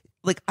like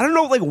I don't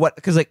know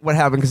what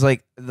happened because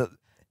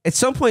at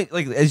some point,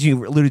 like as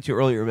you alluded to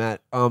earlier,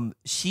 Matt,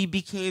 she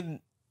became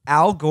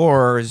Al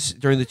Gore's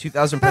during the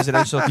 2000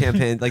 presidential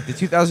campaign, like the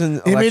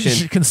 2000 election.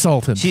 Image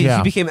consultant. She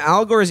yeah. became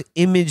Al Gore's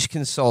image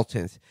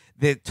consultant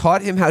that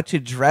taught him how to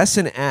dress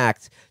and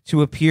act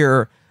to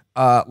appear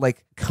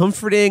like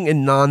comforting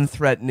and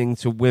non-threatening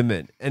to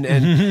women. And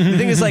the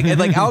thing is, like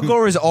Al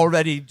Gore is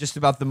already just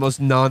about the most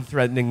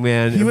non-threatening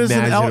man he was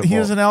imaginable. he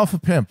was an alpha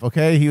pimp.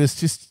 Okay, he was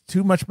just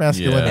too much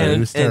masculinity. Yeah. He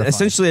was And terrifying.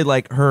 essentially,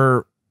 like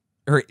her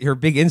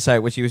big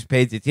insight, which she was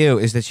paid to do,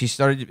 is that she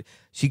started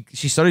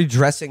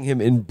dressing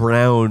him in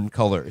brown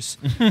colors,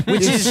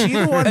 which is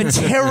a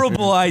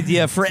terrible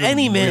idea for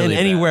any man really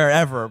anywhere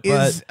ever.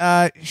 But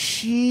Is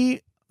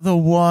she the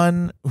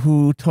one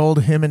who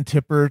told him and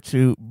Tipper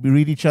to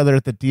meet each other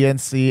at the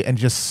DNC and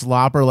just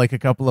slobber like a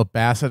couple of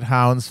basset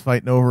hounds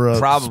fighting over a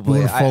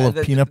probably spoonful of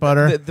peanut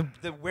butter?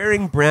 The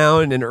wearing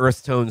brown and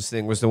earth tones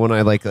thing was the one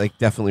I like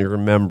definitely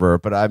remember.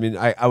 But I mean,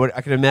 I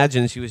can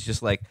imagine she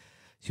was like,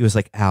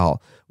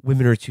 Al,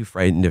 women are too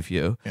frightened of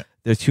you. Yeah.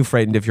 They're too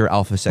frightened of your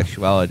alpha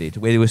sexuality. The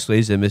way to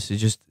assuage them is to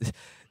just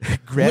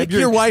Lick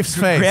your wife's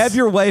face. Grab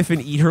your wife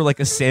and eat her like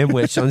a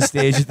sandwich on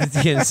stage at the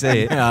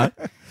DNC. Yeah.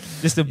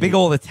 Just a big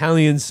old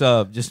Italian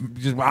sub. Just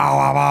wow,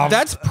 wow, wow.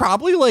 That's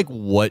probably like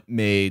what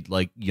made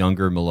like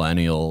younger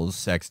millennials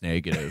sex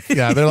negative.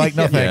 Yeah, they're like,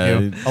 no,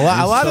 thank you. it's A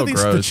lot so of the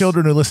gross.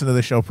 children who listen to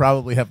the show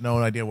probably have no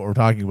idea what we're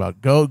talking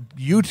about. Go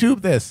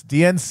YouTube this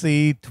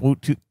DNC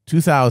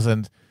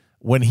 2000.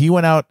 When he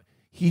went out,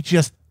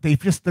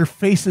 their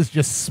faces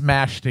just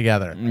smashed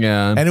together.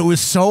 Yeah. And it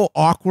was so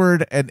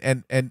awkward,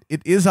 and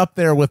it is up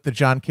there with the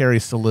John Kerry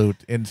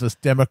salute in this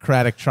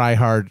democratic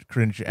try-hard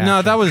cringe action.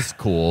 No, that was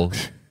cool.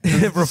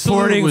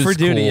 Reporting was for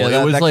duty. cool.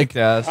 Yeah, It was that like- kicked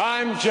ass.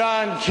 I'm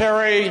John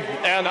Kerry,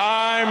 and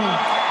I'm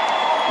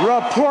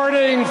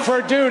reporting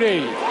for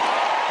duty.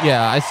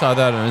 Yeah, I saw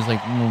that and I was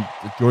like,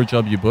 George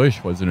W.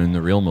 Bush wasn't in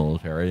the real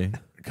military.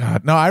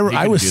 God, no, I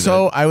can was do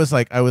so, that.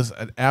 I was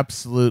an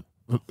absolute,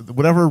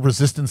 whatever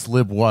resistance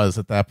lib was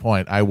at that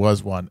point, I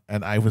was one,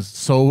 and I was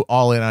so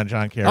all in on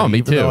John Kerry. Oh, me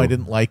even though too. I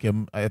didn't like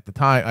him at the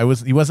time.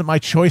 He wasn't my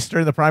choice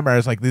during the primary. I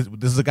was like, this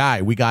is a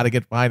guy, we got to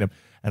get behind him.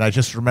 And I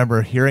just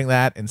remember hearing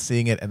that and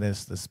seeing it, and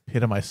this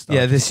pit of my stomach.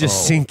 Yeah, this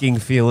just sinking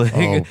feeling.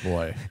 Oh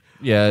boy.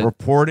 Yeah.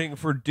 Reporting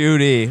for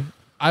duty.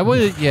 I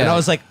was, yeah. And I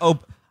was like, oh,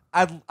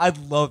 I'd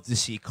love to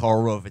see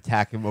Karl Rove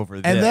attack him over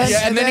this. And then-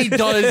 Yeah, and then he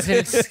does, and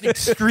it's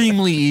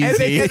extremely And,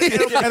 easy.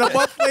 and a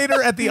month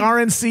later at the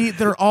RNC,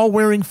 they're all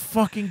wearing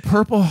fucking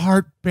Purple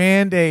Heart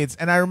Band-Aids.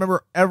 And I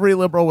remember every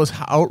liberal was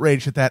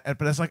outraged at that.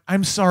 But it's like,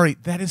 I'm sorry,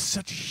 that is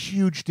such a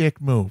huge dick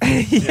move.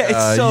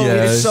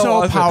 It's so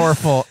awesome.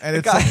 powerful. And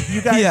it's like,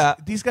 you guys, Yeah.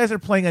 these guys are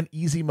playing on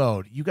easy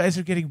mode. You guys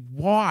are getting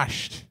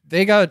washed.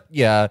 They got,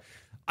 yeah.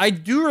 I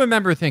do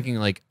remember thinking,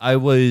 like, I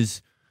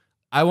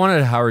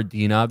wanted Howard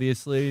Dean,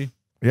 obviously.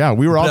 Yeah,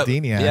 we were all But-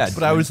 Deaniacs. yeah,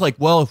 But I was like,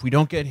 well, if we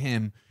don't get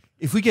him,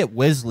 if we get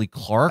Wesley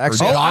Clark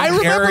Actually- or Oh, John I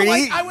remember. Kerry,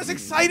 Like, I was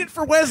excited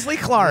for Wesley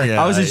Clark.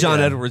 Yeah. I was a John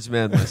yeah. Edwards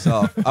man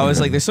myself. I was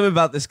like, there's something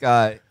about this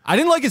guy. I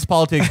didn't like his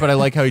politics, but I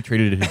like how he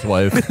treated his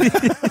wife.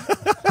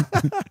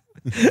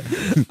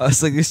 I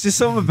was like, there's just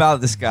something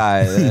about this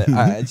guy. That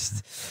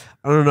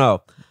I don't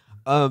know.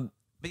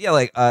 But yeah,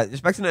 like,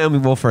 just back to Naomi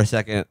Wolf for a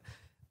second.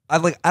 I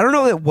don't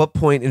know at what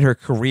point in her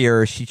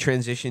career she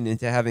transitioned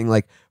into having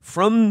like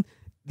from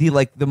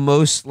the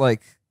most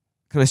like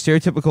kind of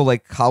stereotypical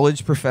like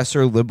college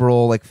professor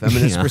liberal like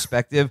feminist Yeah.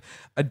 perspective,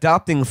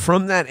 adopting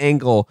from that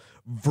angle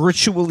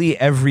virtually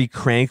every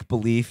crank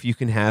belief you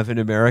can have in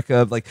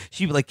America. Like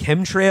she like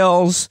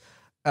chemtrails,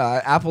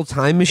 Apple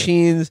time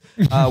machines,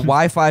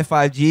 Wi-Fi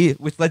 5G,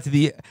 which led to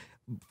the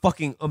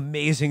fucking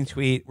amazing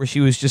tweet where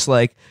she was just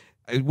like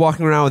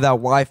walking around without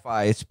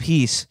Wi-Fi. It's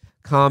peace.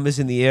 Calm is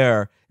in the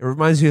air. It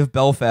reminds me of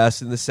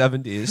Belfast in the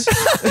 70s.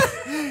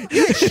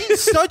 Yeah, she's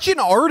such an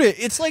artist.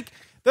 It's like,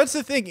 that's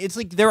the thing. It's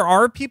like there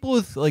are people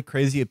with like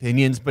crazy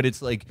opinions, but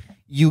it's like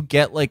you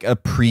get like a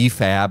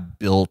prefab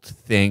built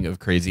thing of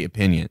crazy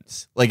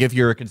opinions. Like if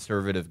you're a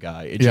conservative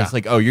guy, it's Yeah. just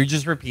like, oh, you're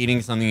just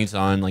repeating something you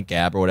saw on like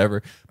Gab or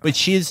whatever. But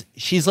she's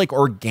like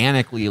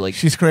organically like,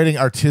 She's creating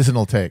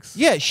artisanal takes.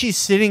 yeah, she's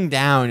sitting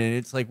down and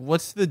it's like,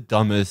 what's the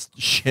dumbest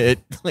shit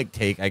like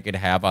take I could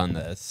have on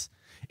this?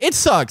 It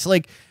sucks.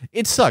 Like,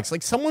 it sucks.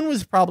 Like, someone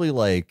was probably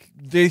like,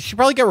 she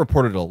probably got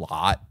reported a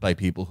lot by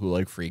people who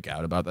like freak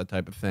out about that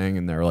type of thing.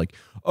 And they're like,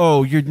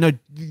 oh, you're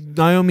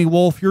Naomi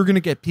Wolf, you're going to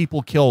get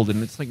people killed.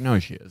 And it's like, no,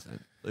 she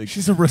isn't. Like,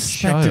 She's a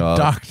respected shut up.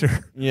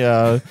 doctor.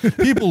 Yeah.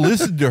 People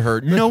listen to her.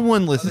 No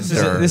one listens to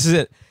her. This is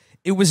it.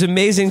 It was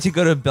amazing to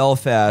go to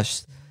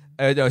Belfast.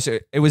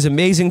 It was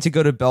amazing to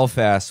go to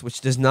Belfast, which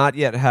does not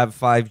yet have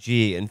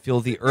 5G, and feel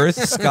the earth,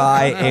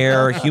 sky,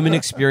 air, human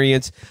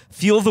experience,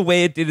 feel the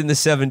way it did in the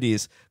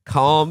 70s.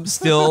 Calm,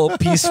 still,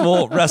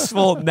 peaceful,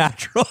 restful,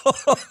 natural.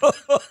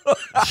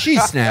 She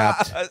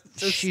snapped.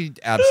 She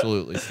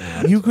absolutely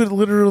snapped. You could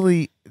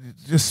literally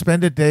just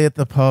spend a day at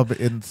the pub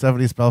in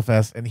 70s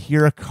Belfast and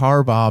hear a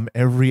car bomb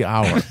every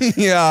hour.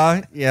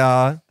 Yeah.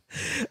 Yeah.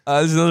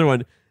 There's another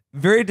one.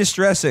 Very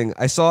distressing.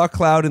 I saw a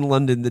cloud in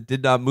London that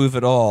did not move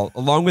at all,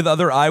 along with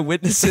other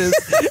eyewitnesses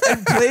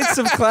and plates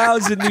of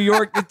clouds in New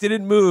York that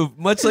didn't move.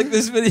 Much like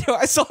this video,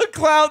 I saw a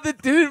cloud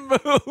that didn't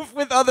move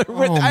with other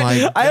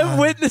witnesses. I have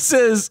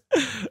witnesses.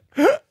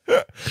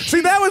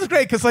 See, that was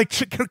great because like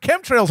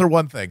chemtrails are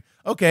one thing.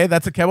 Okay,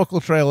 that's a chemical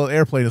trail an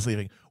airplane is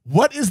leaving.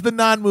 What is the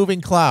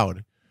non-moving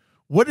cloud?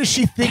 What does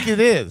she think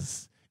it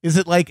is? Is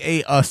it like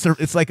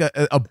it's like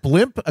a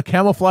blimp, a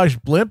camouflage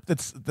blimp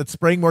that's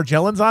spraying more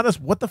Morgellons on us?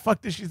 What the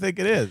fuck does she think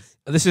it is?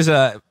 This is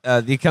the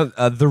account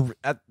at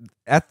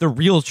the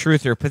Real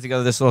Truther put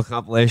together this little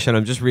compilation.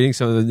 I'm just reading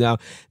some of them now.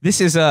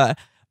 This is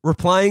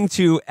replying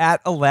to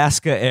at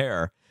Alaska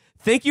Air.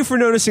 Thank you for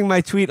noticing my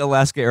tweet,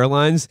 Alaska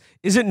Airlines.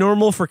 Is it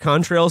normal for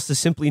contrails to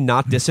simply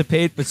not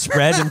dissipate but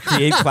spread and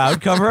create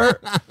cloud cover?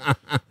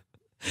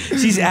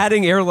 She's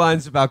adding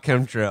airlines about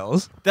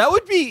chemtrails. That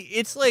would be.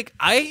 It's like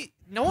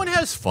no one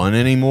has fun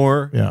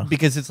anymore. Yeah.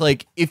 Because it's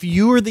like if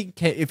you're the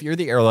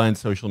airline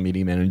social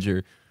media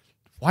manager,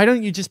 why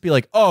don't you just be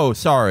like, oh,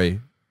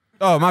 sorry,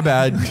 oh my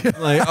bad,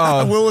 like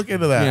oh We'll look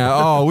into that. yeah,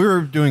 oh we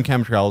were doing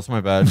chemtrails,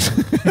 my bad.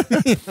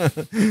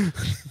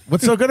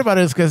 What's so good about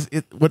it is because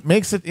what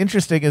makes it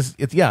interesting is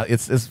it's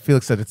as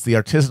Felix said, it's the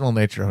artisanal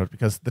nature of it,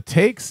 because the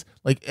takes,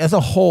 like as a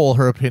whole,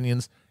 her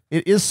opinions,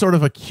 it is sort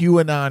of a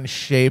QAnon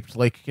shaped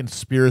like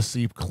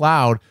conspiracy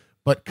cloud,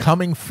 but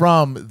coming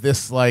from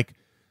this like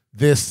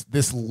this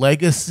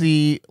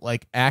legacy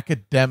like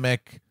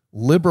academic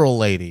liberal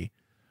lady.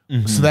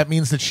 So that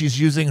means that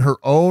she's using her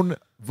own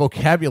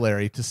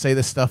vocabulary to say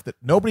the stuff that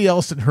nobody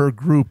else in her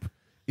group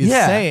is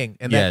saying,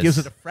 and that Yes. gives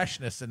it a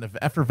freshness and an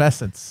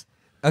effervescence.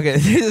 Okay,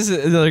 this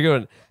is another good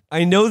one.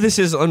 I know this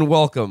is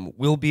unwelcome.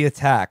 We'll be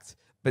attacked.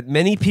 But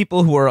many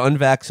people who are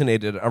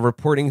unvaccinated are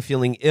reporting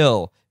feeling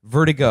ill,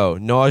 vertigo,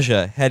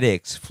 nausea,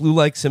 headaches,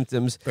 flu-like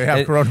symptoms. They have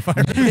and,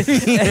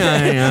 coronavirus.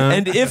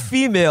 and if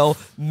female,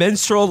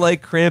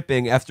 menstrual-like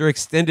cramping after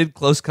extended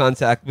close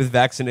contact with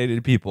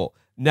vaccinated people.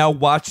 Now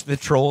watch the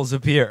trolls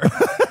appear.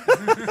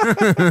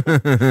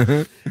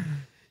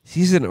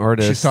 She's an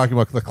artist. She's talking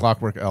about the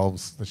clockwork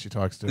elves that she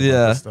talks to. Yeah.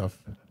 About this stuff.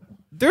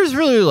 There's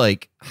really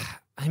like,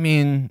 I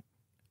mean,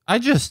 I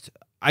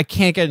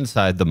can't get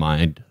inside the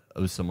mind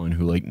of someone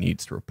who like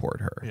needs to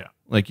report her. Yeah.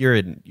 Like you're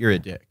a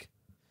dick.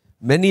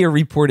 Many are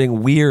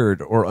reporting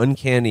weird or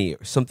uncanny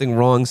or something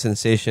wrong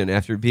sensation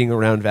after being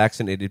around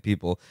vaccinated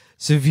people.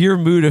 Severe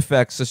mood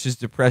effects such as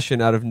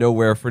depression out of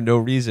nowhere for no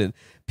reason.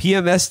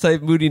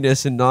 PMS-type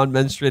moodiness in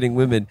non-menstruating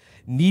women.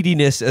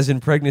 Neediness as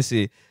in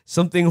pregnancy.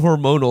 Something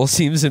hormonal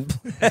seems in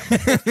play.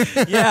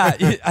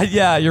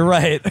 Yeah, you're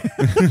right.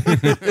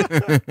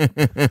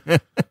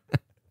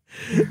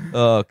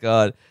 Oh,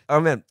 God.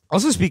 Oh, man.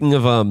 Also, speaking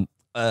of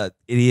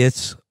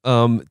idiots,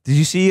 did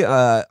you see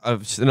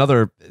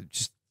another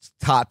just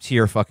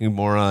top-tier fucking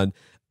moron,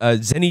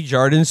 Zenny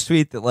Jardin's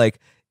tweet that, like,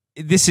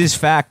 this is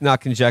fact,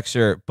 not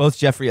conjecture. Both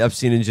Jeffrey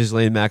Epstein and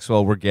Ghislaine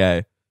Maxwell were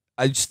gay.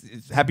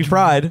 Happy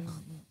Pride.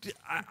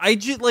 I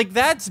just like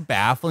that's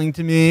baffling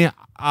to me.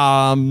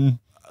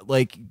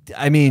 Like,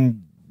 I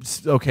mean,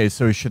 okay,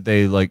 so should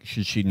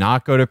she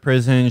not go to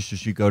prison? Should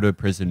she go to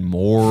prison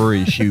more?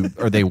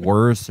 Are they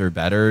worse or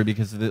better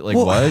because of it? Like,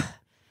 well, what?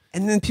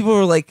 And then people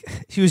were like,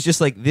 she was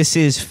just like, this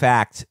is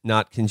fact,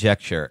 not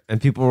conjecture. And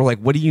people were like,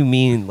 what do you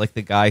mean? Like,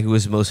 the guy who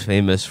was most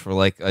famous for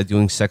like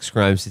doing sex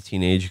crimes to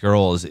teenage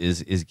girls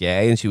is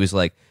gay? And she was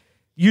like,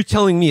 you're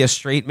telling me a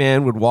straight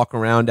man would walk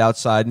around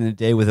outside in a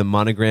day with a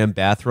monogram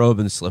bathrobe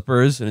and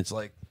slippers? And it's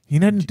like, he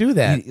didn't do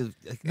that.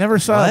 Never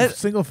saw what? a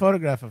single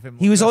photograph of him.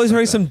 He was always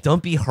wearing some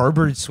dumpy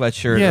Harvard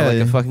sweatshirt or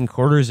like a fucking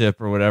quarter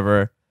zip or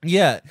whatever.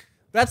 Yeah.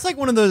 That's like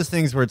one of those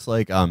things where it's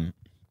like,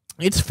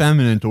 it's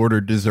feminine to order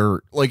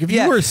dessert. Like, if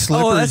you wear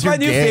slippers, that's my you're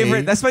new gay.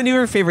 favorite. That's my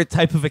new favorite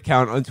type of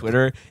account on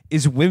Twitter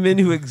is women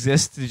who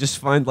exist to just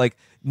find like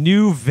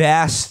new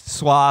vast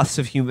swaths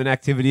of human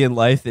activity in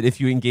life that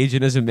if you engage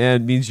in as a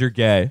man means you're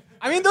gay.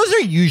 I mean, those are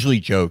usually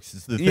jokes.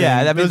 Is the thing. Yeah,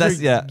 I mean,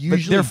 Those are but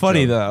they're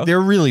funny though.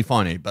 They're really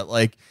funny, but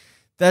like,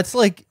 that's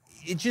like,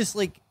 it just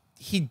like,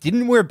 he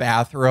didn't wear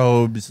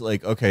bathrobes.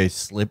 Like, okay,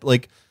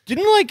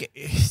 didn't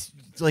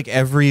like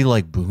every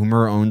like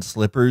boomer own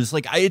slippers.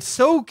 Like, it's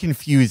so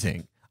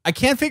confusing. I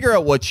can't figure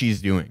out what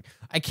she's doing.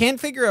 I can't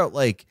figure out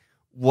like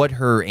what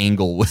her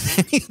angle with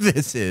any of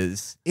this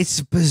is. It's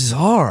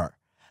bizarre.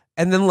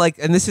 And then like,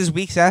 and this is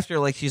weeks after,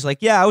 like, she's like,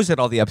 yeah, I was at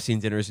all the Epstein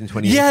dinners in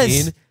 2018.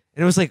 Yes.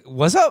 And it was like,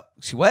 what's up?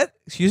 What?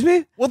 Excuse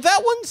me? Well,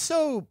 that one's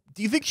so.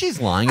 Do you think she's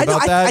lying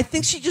about that? I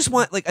think she just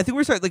I think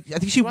we're starting. Like, I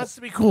think she wants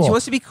to be cool. She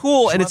wants to be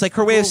cool, and it's like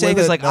her way of saying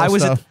is like, I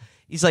was.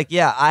 He's like,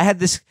 yeah, I had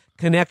this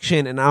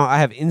connection, and now I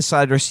have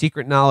insider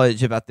secret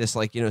knowledge about this,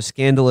 like, you know,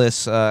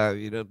 scandalous,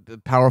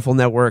 powerful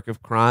network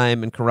of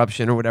crime and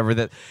corruption or whatever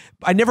that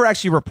I never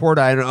actually report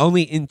on,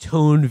 only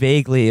intone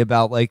vaguely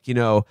about, like, you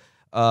know,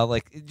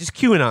 like just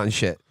QAnon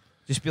shit.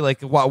 Just be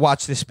like,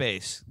 watch this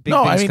space. Big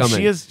things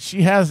coming.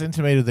 She has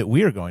intimated that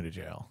we are going to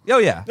jail. Oh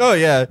yeah. Oh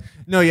yeah.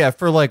 No, yeah,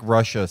 for like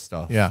Russia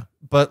stuff. Yeah.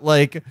 But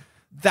like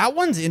that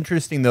one's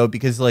interesting though,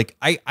 because like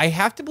I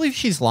have to believe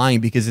she's lying,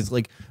 because it's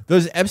like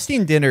those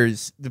Epstein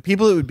dinners, the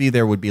people that would be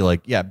there would be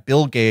like, yeah,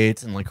 Bill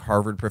Gates and like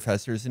Harvard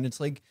professors, and it's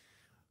like,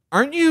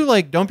 aren't you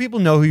like, don't people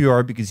know who you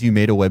are because you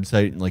made a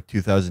website in like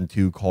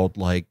 2002 called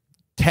like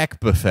Tech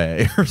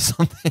Buffet or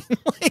something?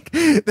 Like,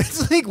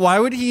 it's like, why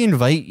would he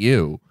invite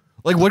you?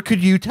 Like, what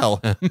could you tell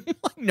him?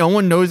 Like, no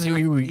one knows who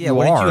you are.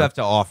 What did you have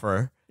to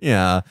offer?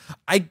 Yeah,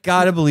 I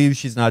gotta believe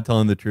she's not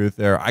telling the truth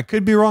there. I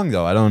could be wrong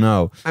though. I don't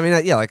know. I mean,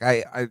 yeah, like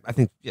I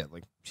think, yeah,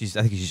 like I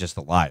think she's just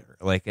a liar.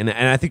 Like, and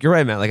I think you're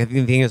right, man. Like, I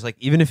think the thing is, like,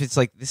 even if it's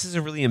like this is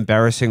a really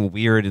embarrassing,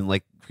 weird, and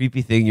like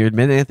creepy thing you're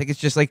admitting, I think it's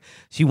just like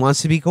she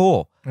wants to be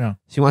cool. Yeah,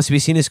 she wants to be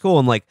seen as cool,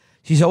 and like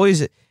she's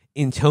always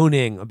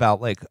intoning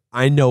about like,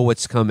 I know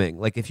what's coming.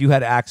 Like, if you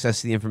had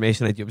access to the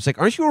information I do, it's like,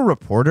 aren't you a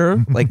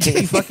reporter? Like, can't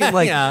you fucking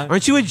like,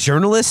 aren't you a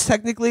journalist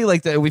technically?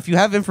 Like, if you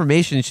have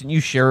information, shouldn't you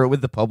share it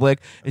with the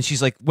public? And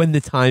she's like, when the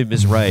time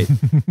is right.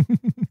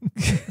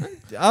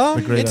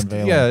 The great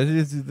unveiling. Yeah,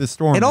 it's the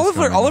storm. And all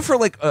of her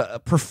like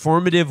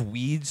performative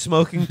weed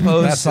smoking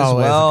posts That's as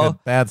always well. a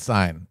good, bad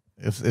sign.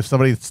 If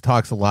somebody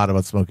talks a lot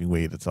about smoking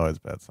weed, it's always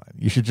a bad sign.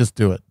 You should just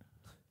do it.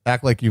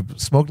 Act like you've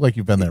smoked, like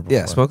you've been there before.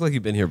 Yeah, smoke like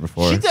you've been here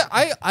before.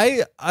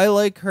 I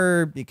like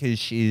her because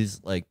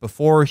she's like,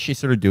 before she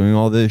started doing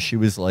all this, she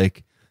was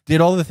like,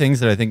 did all the things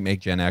that I think make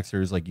Gen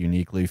Xers like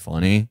uniquely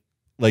funny.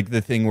 Like the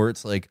thing where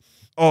it's like,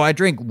 oh, I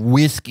drank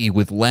whiskey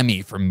with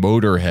Lemmy from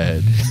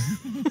Motorhead.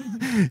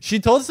 She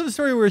told some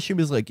story where she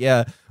was like,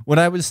 yeah, when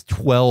I was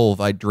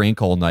 12, I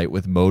drank all night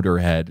with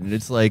Motorhead. And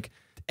it's like,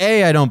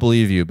 A, I don't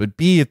believe you, but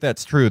B, if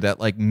that's true, that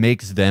like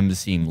makes them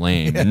seem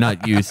lame and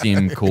not you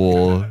seem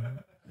cool.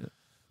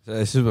 So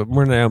this is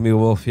more Naomi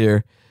Wolf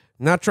here.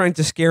 Not trying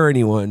to scare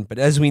anyone, but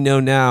as we now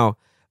know,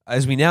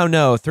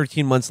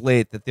 13 months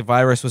late, that the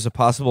virus was a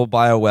possible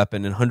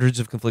bioweapon, and hundreds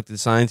of conflicted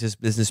scientists,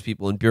 business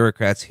people, and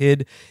bureaucrats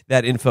hid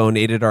that info and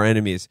aided our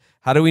enemies.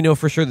 How do we know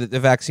for sure that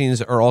the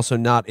vaccines are also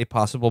not a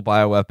possible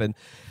bioweapon?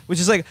 Which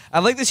is like, I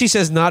like that she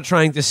says not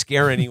trying to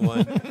scare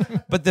anyone,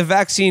 but the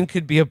vaccine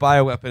could be a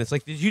bioweapon. It's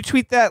like, did you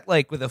tweet that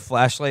like with a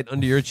flashlight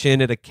under your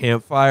chin at a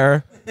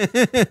campfire?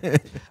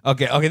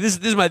 Okay. This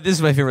is my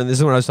favorite. This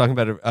is what I was talking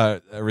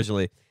about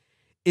originally.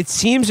 It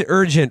seems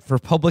urgent for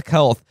public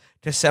health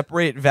to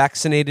separate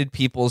vaccinated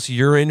people's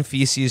urine,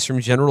 feces from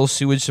general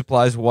sewage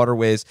supplies,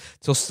 waterways,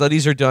 till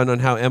studies are done on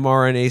how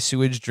mRNA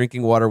sewage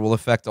drinking water will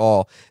affect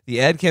all. The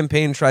ad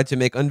campaign tried to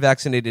make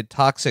unvaccinated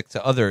toxic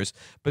to others,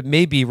 but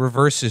maybe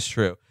reverse is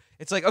true.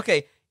 It's like,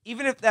 okay,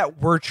 even if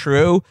that were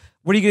true,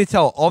 what are you going to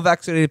tell all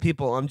vaccinated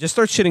people? Just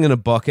start shitting in a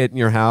bucket in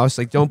your house.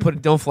 Like, don't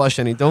flush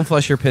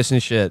your piss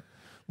and shit.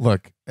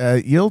 Look,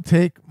 you'll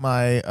take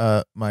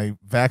my my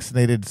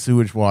vaccinated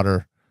sewage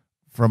water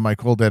from my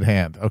cold dead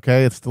hand.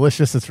 Okay, it's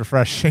delicious. It's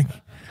refreshing.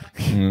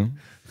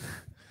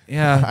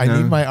 Yeah, I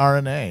need my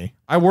RNA.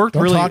 I worked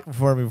Don't really. talk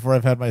before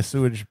I've had my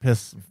sewage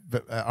piss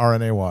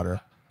RNA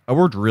water. I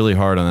worked really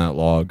hard on that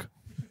log.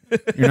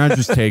 You're not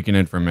just taking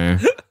it from me.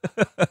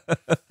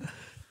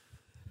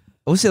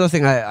 What's the other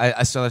thing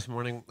I saw this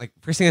morning? Like,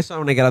 first thing I saw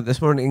when I got up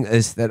this morning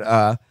is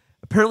that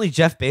apparently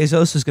Jeff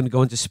Bezos is going to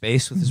go into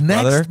space with his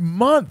brother.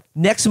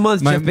 Next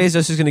month, Jeff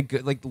Bezos is going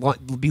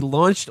to be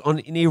launched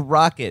in a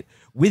rocket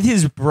with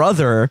his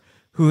brother,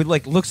 who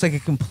looks like a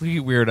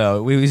complete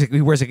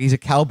weirdo. He's a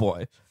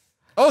cowboy.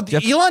 Oh,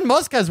 Elon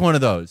Musk has one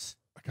of those.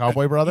 A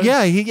cowboy brother?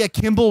 Yeah,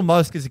 Kimball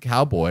Musk is a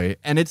cowboy,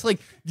 and it's like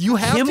you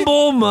have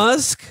Kimball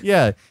Musk.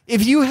 Yeah,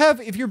 if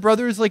your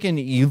brother is like an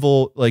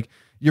evil, like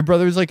your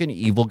brother's like an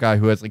evil guy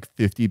who has like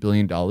 $50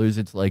 billion,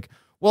 it's like,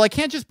 well, I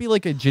can't just be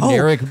like a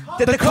generic.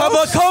 The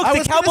cowboy Coke.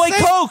 The cowboy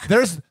Coke.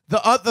 There's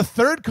the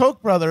third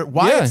Koch brother,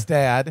 Wyatt's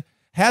dad,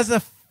 has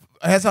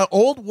an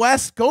old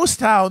West ghost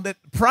town,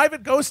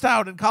 private ghost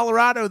town in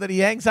Colorado that he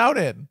hangs out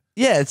in.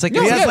 Yeah, it's like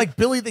he has like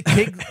Billy the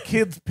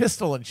Kid's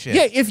pistol and shit.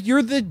 Yeah, if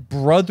you're the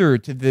brother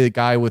to the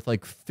guy with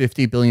like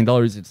 $50 billion,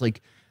 it's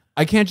like,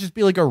 I can't just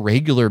be like a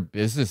regular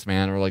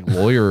businessman or like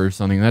lawyer or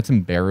something. That's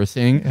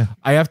embarrassing. Yeah.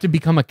 I have to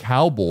become a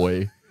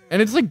cowboy,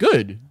 and it's like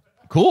good,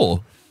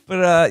 cool.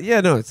 But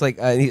it's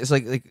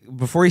like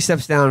before he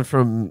steps down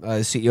from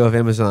CEO of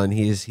Amazon,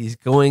 he's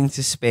going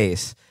to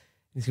space.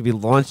 He's gonna be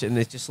launched, and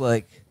it's just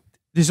like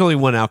there's only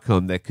one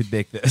outcome that could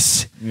make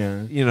this.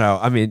 Yeah,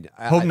 I mean,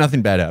 hope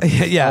nothing bad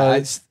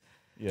happens.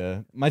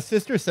 Yeah, my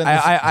sister sent.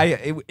 This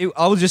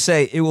I will just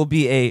say it will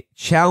be a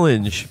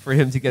challenge for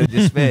him to get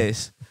into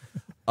space.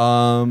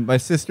 My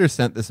sister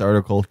sent this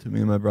article to me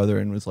and my brother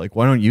and was like,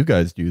 "Why don't you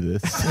guys do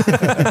this?"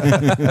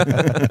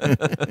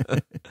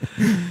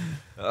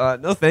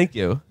 No, thank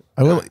you.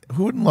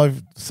 Who wouldn't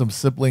love some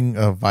sibling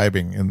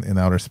vibing in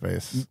outer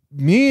space?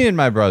 Me and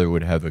my brother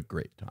would have a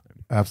great time.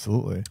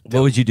 Absolutely.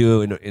 What would you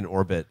do in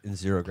orbit in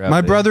zero gravity? My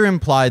brother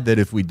implied that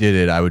if we did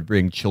it, I would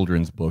bring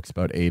children's books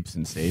about apes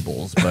and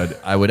sables, but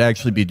I would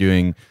actually be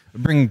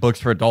bringing books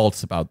for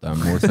adults about them,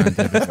 more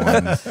scientific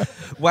ones.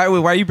 Why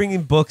are you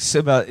bringing books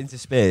into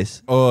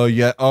space? Oh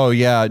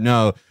yeah,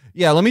 no.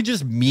 Yeah, let me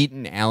just meet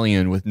an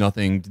alien with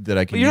nothing that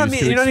I can use to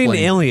explain. You're not even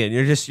an alien.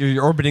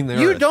 You're orbiting the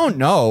Earth. You don't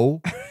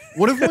know.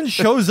 What if one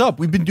shows up?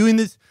 We've been doing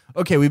this.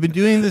 Okay, we've been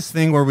doing this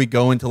thing where we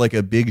go into like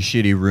a big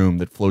shitty room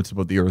that floats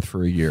above the Earth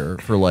for a year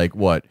for like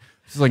what?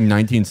 This is like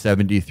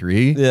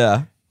 1973.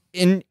 Yeah. To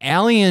an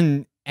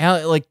alien,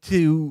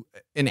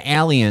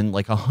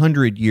 like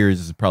 100 years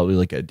is probably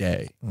like a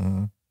day.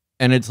 Mm-hmm.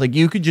 And it's like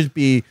you could just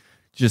be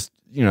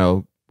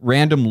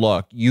random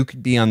luck. You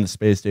could be on the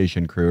space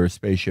station crew or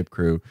spaceship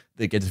crew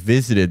that gets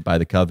visited by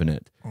the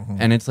Covenant. Mm-hmm.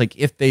 And it's like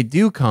if they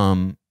do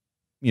come,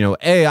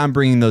 A, I'm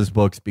bringing those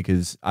books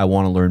because I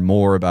want to learn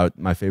more about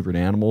my favorite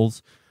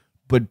animals.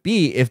 But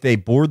B, if they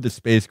board the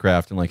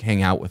spacecraft and like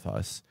hang out with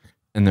us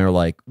and they're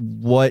like,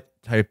 what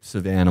types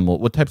of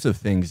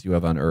things do you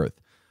have on Earth?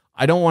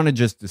 I don't want to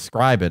just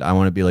describe it. I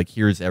want to be like,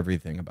 here's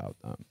everything about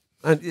them.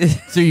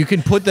 So you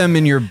can put them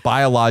in your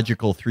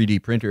biological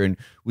 3D printer and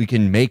we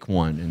can make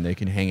one and they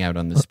can hang out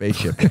on the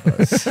spaceship with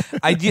us.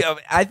 I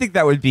think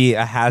that would be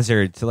a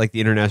hazard to like the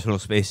International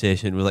Space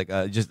Station with like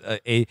just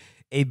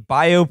a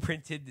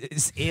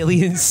bioprinted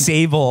alien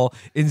sable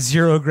in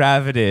zero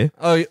gravity.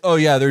 Oh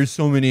yeah, there's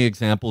so many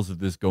examples of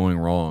this going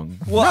wrong.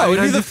 Well, it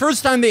would be the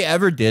first time they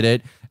ever did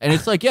it, and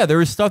it's like, yeah, there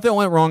was stuff that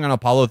went wrong on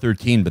Apollo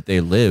 13, but they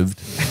lived.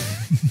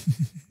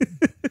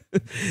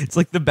 It's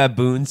like the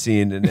baboon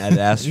scene in Ad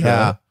Astra.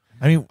 Yeah.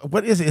 I mean,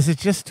 what is it? Is it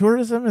just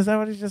tourism? Is that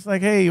what he's just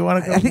like, hey, you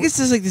want to go? I think it's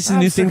just like this is a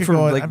new thing for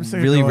like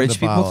really rich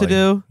people to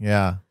do.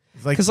 Yeah.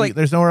 It's like,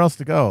 there's nowhere else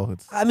to go.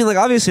 I mean, like,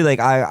 obviously, like,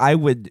 I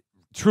would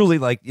truly,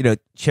 like,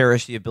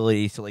 cherish the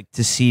ability to, like,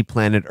 to see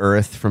planet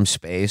Earth from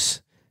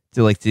space,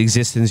 to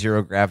exist in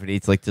zero gravity,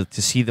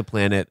 to see the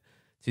planet,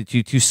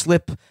 to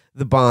slip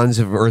the bonds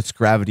of Earth's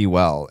gravity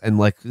well, and,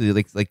 like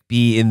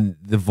be in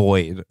the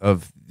void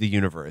of the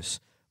universe,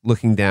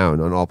 looking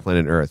down on all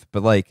planet Earth.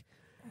 But, like,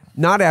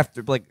 not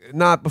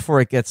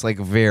before it gets like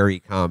very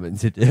common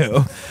to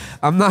do.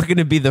 I'm not going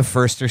to be the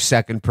first or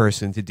second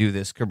person to do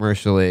this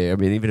commercially. I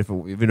mean,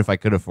 even if I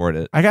could afford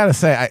it. I gotta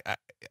say, I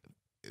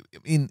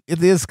mean,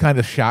 it is kind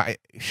of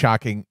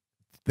shocking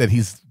that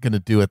he's going to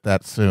do it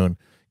that soon,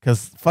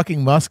 because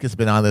fucking Musk has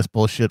been on this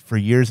bullshit for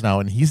years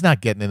now, and he's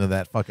not getting into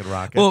that fucking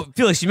rocket. Well,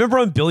 Felix, you remember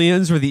on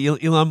Billions where the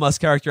Elon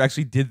Musk character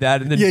actually did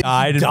that and then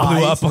died and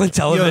blew up on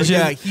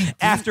television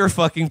after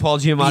fucking Paul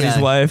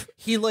Giamatti's wife?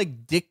 He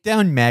like dicked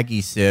down Maggie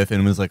Sif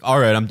and was like, all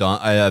right, I'm done.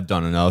 I have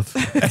done enough.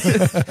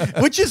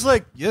 Which is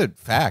like, yeah,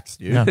 facts,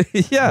 dude.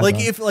 Yeah. Like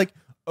if like,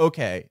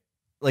 okay,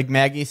 like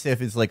Maggie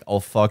Sif is like,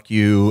 I'll fuck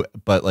you,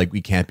 but like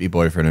we can't be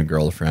boyfriend and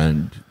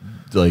girlfriend.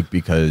 Like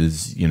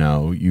because you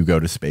know you go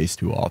to space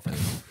too often,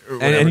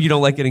 and you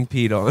don't like getting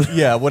peed on.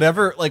 Yeah,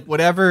 whatever. Like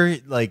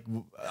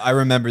I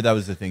remember that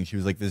was the thing. She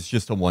was like, "This is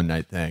just a one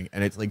night thing,"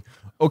 and it's like,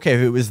 okay, if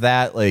it was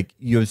that, like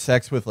you have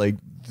sex with like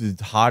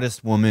the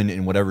hottest woman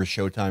in whatever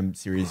Showtime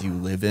series you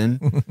live in,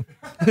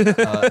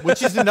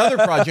 which is another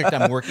project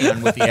I'm working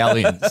on with the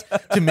aliens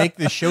to make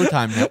the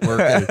Showtime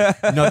network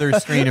another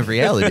strain of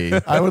reality.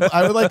 I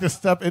would like to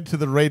step into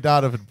the Ray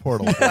Donovan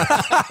portal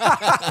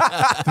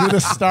through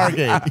the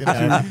Stargate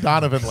into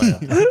Donovan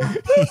land.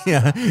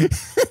 Yeah,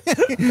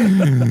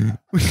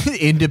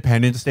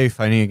 Independence Day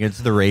fighting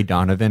against the Ray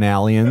Donovan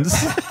aliens.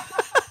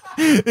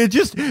 It's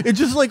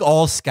just like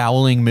all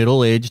scowling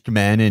middle-aged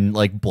men in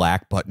like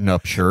black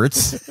button-up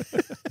shirts.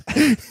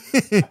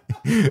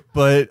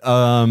 But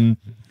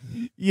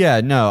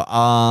yeah,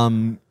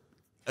 no.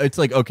 It's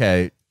like,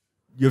 okay,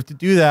 you have to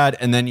do that,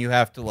 and then you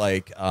have to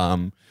like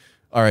all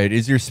right,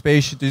 does your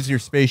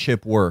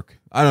spaceship work?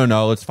 I don't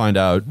know, let's find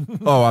out.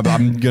 Oh,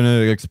 I'm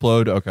gonna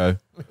explode. Okay.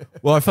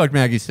 Well, I fucked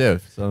Maggie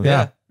Sif, so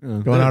Yeah.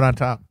 Going out on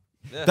top.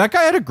 That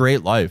guy had a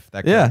great life,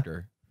 that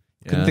character.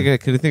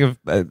 Couldn't think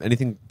of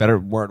anything better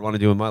more I'd want to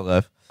do in my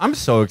life. I'm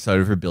so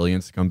excited for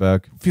Billions to come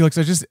back. Felix,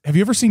 have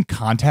you ever seen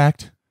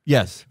Contact?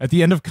 Yes. At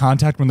the end of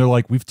Contact, when they're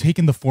like, we've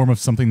taken the form of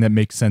something that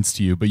makes sense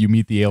to you, but you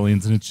meet the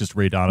aliens and it's just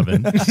Ray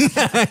Donovan.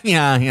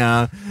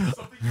 Yeah.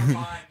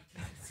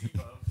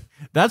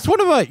 That's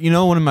one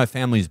of my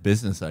family's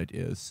business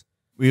ideas.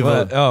 Please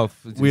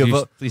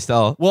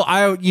tell. Well,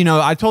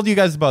 I told you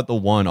guys about the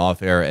one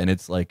off air, and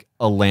it's like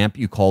a lamp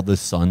you call the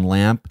sun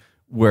lamp,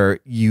 where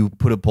you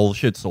put a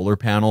bullshit solar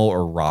panel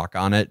or rock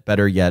on it,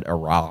 better yet, a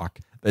rock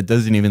that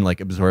doesn't even like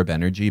absorb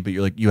energy, but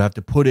you have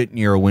to put it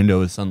near a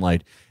window of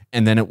sunlight,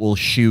 and then it will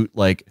shoot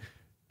like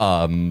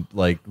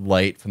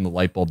light from the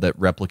light bulb that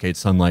replicates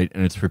sunlight,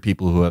 and it's for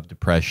people who have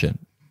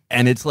depression.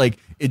 And it's like,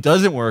 it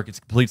doesn't work. It's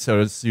complete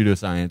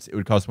pseudoscience. It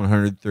would cost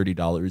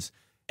 $130.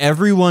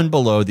 Everyone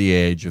below the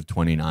age of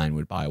 29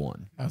 would buy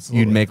one.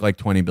 Absolutely. You'd make like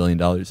 $20 billion.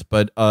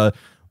 But our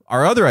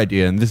other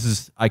idea, and this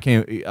is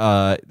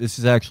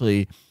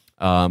actually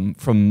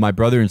from my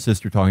brother and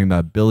sister talking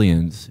about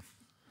Billions.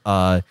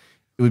 It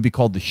would be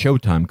called the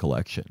Showtime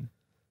Collection.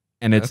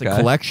 And it's a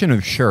collection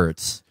of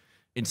shirts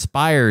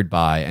inspired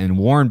by and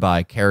worn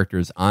by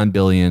characters on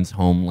Billions,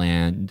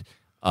 Homeland,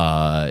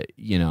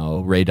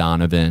 Ray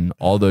Donovan,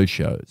 all those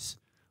shows.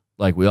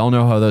 Like, we all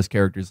know how those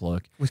characters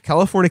look. Was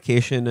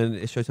Californication and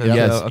Showtime?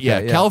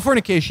 Yes,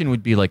 Californication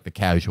would be like the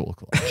casual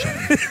collection.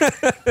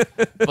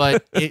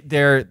 But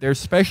they're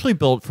specially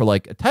built for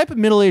like a type of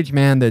middle-aged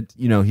man that,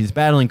 he's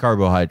battling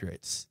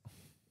carbohydrates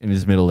in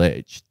his middle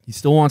age. He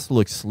still wants to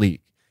look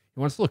sleek. He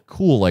wants to look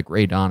cool like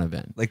Ray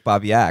Donovan. Like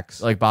Bobby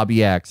Axe.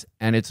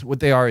 And it's what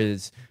they are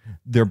is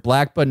they're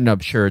black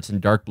button-up shirts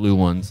and dark blue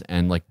ones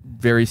and like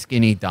very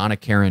skinny Donna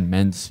Karan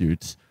men's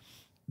suits.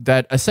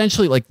 That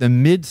essentially, like, the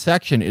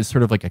midsection is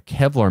sort of like a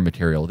Kevlar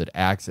material that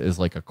acts as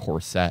like a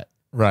corset,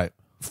 Right.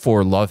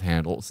 for love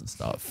handles and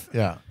stuff.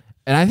 Yeah.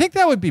 And I think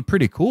that would be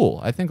pretty cool.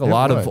 I think a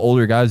lot of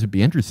older guys would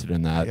be interested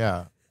in that.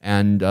 Yeah.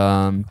 And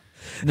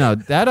no,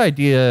 that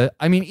idea,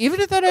 I mean,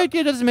 even if that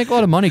idea doesn't make a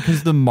lot of money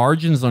because the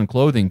margins on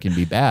clothing can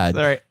be bad,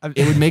 Sorry,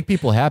 it would make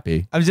people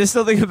happy. I'm just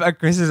still thinking about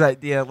Chris's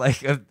idea,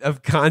 like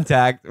of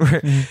Contact, where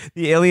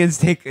the aliens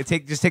take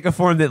a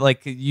form that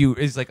like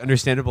is like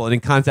understandable, and in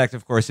Contact,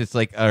 of course, it's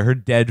like her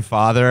dead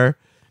father,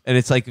 and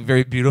it's like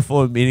very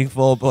beautiful and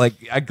meaningful. But like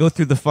I go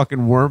through the fucking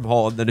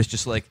wormhole, and then it's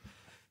just like,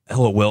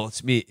 hello, Will.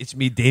 It's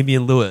me,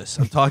 Damian Lewis.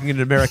 I'm talking in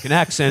an American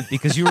accent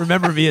because you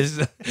remember me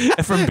as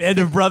from Band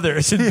of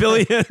Brothers and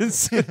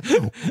Billions.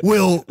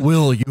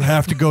 Will, you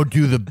have to go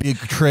do the big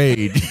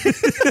trade.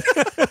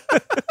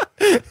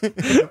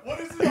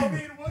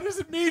 What does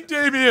it mean,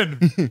 Damien?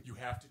 You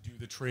have to do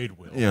the trade,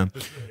 Will. Yeah.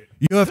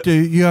 You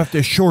have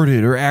to short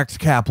it or Axe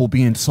Cap will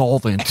be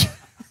insolvent.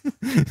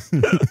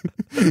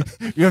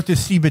 You have to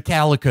see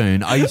Metallica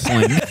in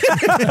Iceland.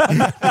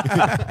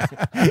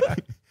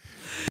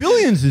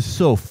 Billions is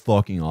so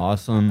fucking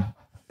awesome.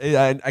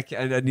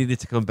 I needed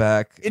to come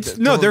back.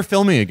 They're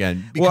filming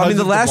again. Well, I mean,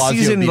 the last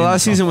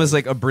season was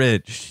like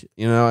abridged.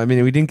 I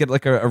mean, we didn't get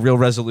like a real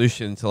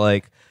resolution to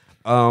like,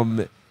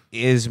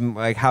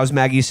 how's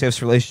Maggie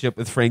Sif's relationship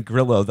with Frank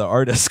Grillo, the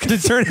artist, going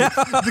to turn out?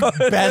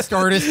 The best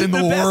artist in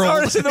the world. Best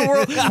artist in the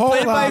world,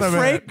 played by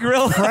Frank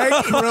Grillo.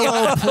 Frank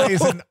Grillo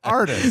plays an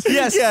artist.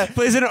 Yes,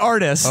 plays an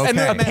artist. Okay.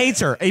 And a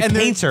painter.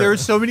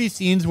 There's so many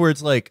scenes where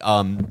it's like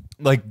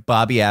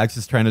Bobby Axe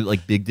is trying to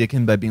like big dick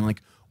him by being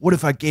like, what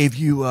if I gave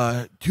you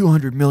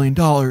 $200 million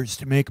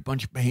to make a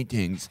bunch of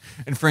paintings?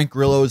 And Frank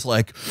Grillo is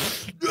like,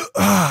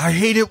 I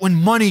hate it when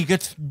money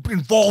gets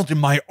involved in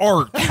my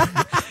art.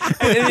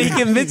 and he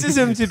convinces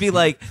him to be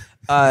like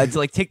to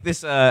like take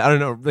this I don't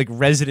know, like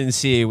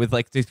residency with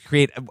like to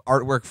create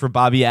artwork for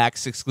Bobby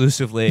Axe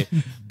exclusively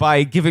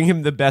by giving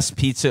him the best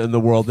pizza in the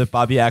world that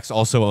Bobby Axe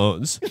also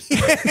owns.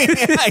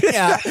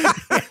 yeah.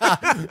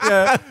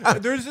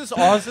 There's this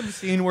awesome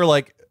scene where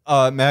like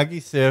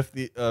Maggie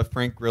Siff,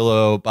 Frank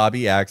Grillo,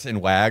 Bobby Axe,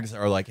 and Wags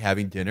are like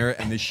having dinner,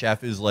 and the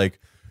chef is like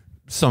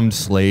some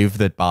slave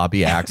that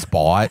Bobby Axe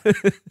bought.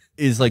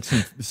 Is like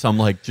some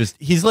like just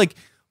he's like,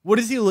 what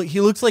does he look?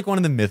 He looks like one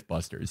of the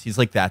Mythbusters. He's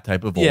like that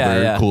type of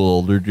older, cool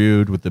older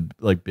dude with the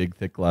like big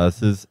thick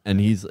glasses, and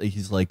he's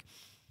like,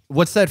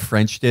 what's that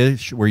French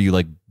dish where you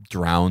like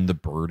drown the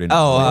bird in?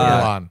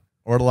 Ortolan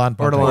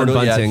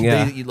bunting.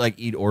 Yeah, they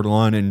eat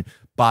ortolan, and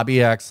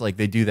Bobby Axe like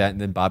they do that, and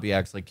then Bobby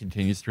Axe like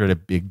continues to try to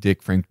big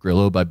dick Frank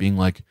Grillo by being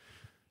like,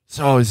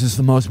 so is this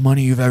the most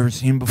money you've ever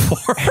seen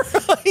before?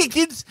 Like,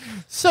 it's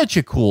such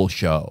a cool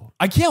show.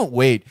 I can't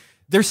wait.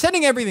 They're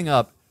setting everything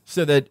up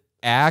so that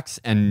Axe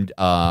and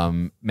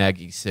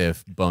Maggie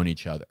Siff bone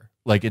each other.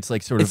 Like it's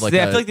like sort of like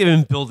I feel like they've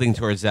been building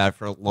towards that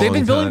for a long time. They've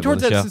been building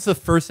towards that show. since the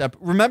first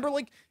episode. Remember,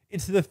 like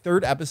it's the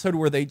third episode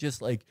where they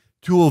just like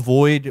to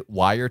avoid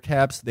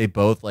wiretaps, they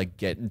both like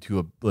get into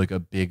a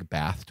big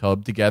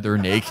bathtub together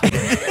naked.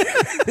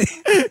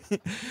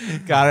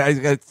 God, I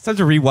got such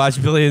a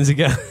rewatch Billions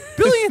again.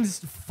 Billions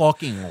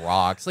fucking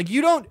rocks. Like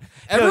you don't.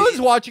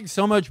 Everyone's watching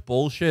so much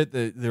bullshit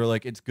that they're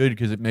like, it's good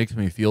because it makes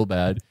me feel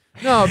bad.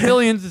 No,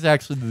 Billions is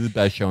actually the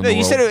best show in the world.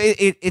 You said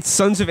it's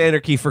Sons of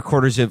Anarchy for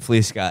quarter-zip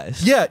fleece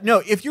guys. Yeah,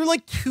 no, if you're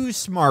like too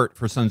smart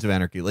for Sons of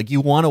Anarchy, like you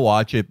want to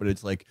watch it, but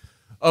it's like,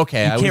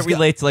 okay, you can't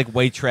relate to like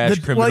white trash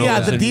criminals. Well, yeah,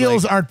 the and,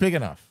 deals like, aren't big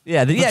enough.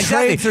 Yeah, the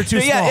exactly. trades are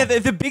too yeah, small.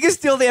 the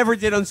biggest deal they ever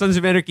did on Sons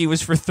of Anarchy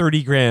was for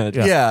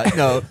 $30,000. Yeah,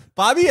 no,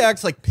 Bobby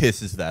Axe like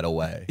pisses that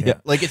away. Yeah.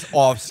 Like it's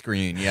off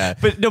screen. Yeah,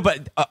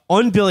 but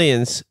on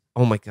Billions,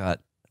 oh my God,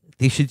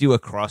 they should do a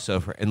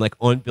crossover and like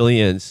on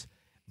Billions.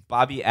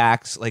 Bobby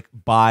Axe like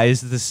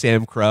buys the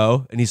Sam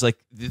Crow and he's like,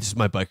 this is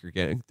my biker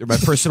gang. They're my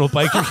personal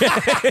biker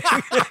gang.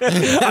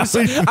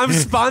 I'm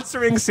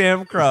sponsoring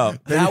Sam Crow.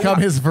 They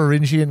become his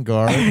Varangian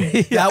guard.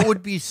 that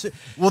would be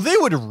well. They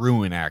would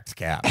ruin Axe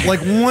Cap like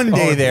one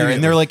day there,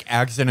 and they're like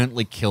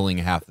accidentally killing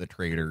half the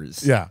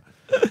traders. Yeah.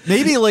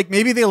 Maybe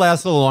they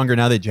last a little longer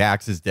now that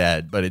Jax is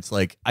dead, but it's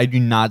like I do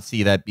not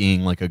see that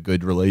being like a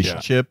good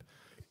relationship.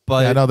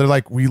 But yeah, no, they're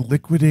like, we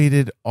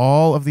liquidated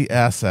all of the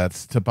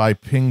assets to buy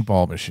ping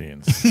ball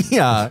machines.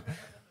 yeah,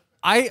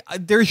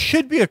 there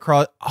should be a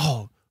cross.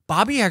 Oh,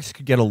 Bobby Axe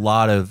could get a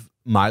lot of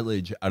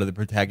mileage out of the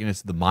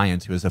protagonist of the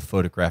Mayans who has a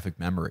photographic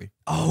memory.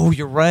 Oh,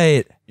 you're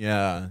right.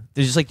 Yeah,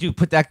 they're just like, dude,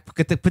 put that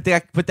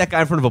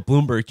guy in front of a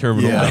Bloomberg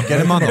terminal. Yeah,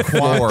 get him on the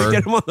floor.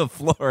 Get him on the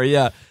floor.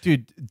 Yeah,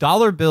 dude.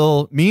 Dollar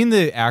Bill. Me and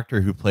the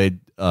actor who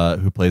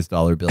plays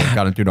Dollar Bill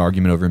got into an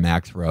argument over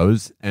Max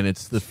Rose, and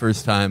it's the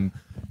first time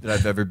that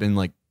I've ever been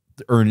like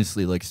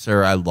earnestly like,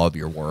 sir, I love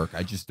your work.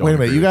 I just don't. Wait a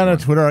minute, agree you got in a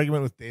with Twitter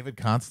argument with David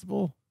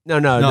Constable? No,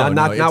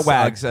 not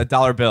Wags.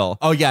 Dollar Bill.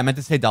 Oh yeah, I meant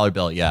to say Dollar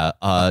Bill. Yeah,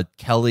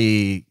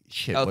 Kelly.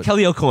 Shit.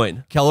 Kelly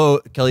O'Coin.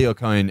 Kelly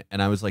O'Coin,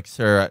 and I was like,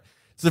 sir,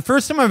 it's the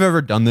first time I've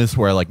ever done this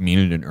where I like mean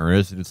it in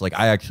earnest. And it's like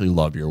I actually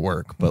love your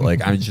work, but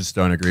like I just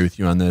don't agree with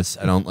you on this.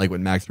 I don't like what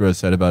Max Rose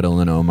said about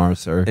Ilhan Omar,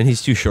 sir. And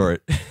he's too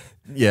short.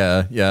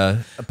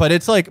 Yeah. But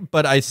it's like,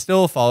 but I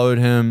still followed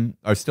him.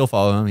 I still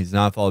follow him. He's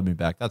not followed me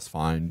back. That's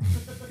fine.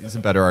 He's a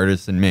better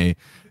artist than me.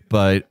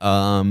 But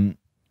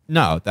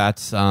no,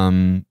 that's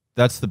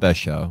the best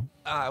show.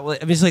 Well,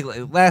 I mean, it's like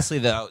lastly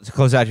though, to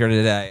close out here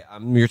today,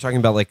 you're talking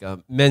about like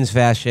men's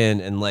fashion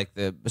and like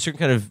a certain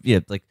kind of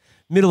like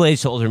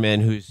middle-aged to older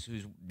man who's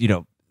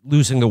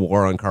losing the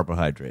war on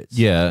carbohydrates.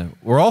 Yeah,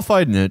 we're all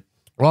fighting it.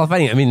 We're all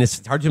fighting. I mean,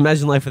 it's hard to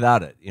imagine life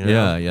without it. You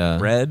know? Yeah.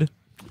 Bread.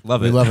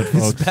 Love it. We love it,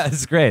 folks.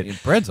 It's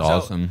great. Bread's So,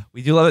 awesome.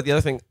 We do love it. The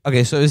other thing,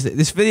 okay, so is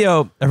this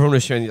video everyone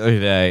was sharing the other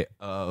day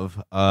of,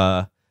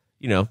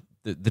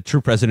 the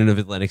true president of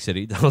Atlantic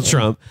City, Donald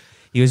Trump.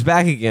 He was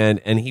back again,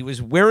 and he was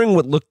wearing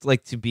what looked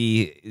like to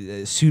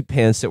be suit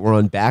pants that were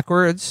on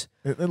backwards.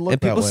 It looked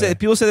And people that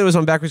way. said it was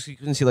on backwards because you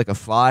couldn't see like a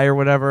fly or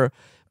whatever.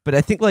 But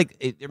I think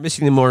they're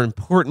missing the more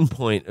important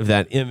point of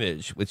that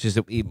image, which is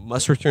that we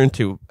must return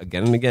to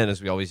again and again,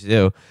 as we always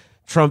do.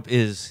 Trump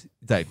is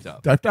diped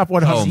up. Diped up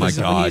 100%. Oh my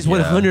God. He's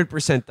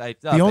 100%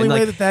 diped up. The only and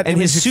way that and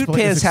his suit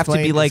pants have to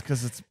be like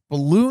because it's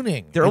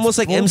ballooning. they're almost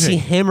like bulging. MC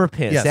Hammer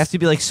pants. Yes. They have to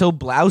be like so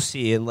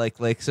blousy and like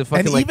so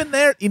fucking And like even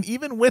there, and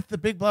even with the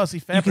big blousy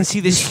fabric, can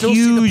see this you still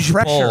see the huge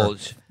pressure.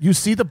 bulge. You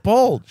see the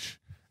bulge,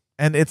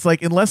 and it's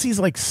like unless he's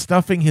like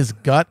stuffing his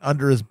gut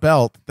under his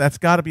belt, that's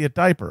got to be a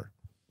diaper.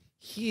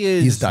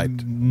 He's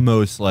diped.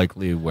 most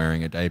likely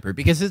wearing a diaper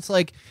because it's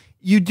like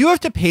you do have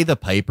to pay the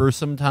piper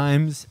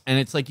sometimes, and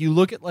it's like you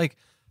look at like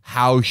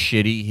how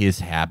shitty his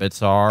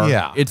habits are.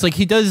 Yeah. It's like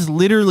he does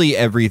literally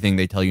everything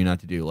they tell you not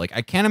to do. Like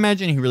I can't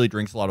imagine he really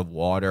drinks a lot of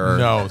water.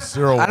 No,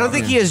 zero. I don't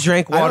think he has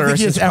drank I don't water think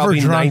he has since ever probably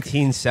drunk.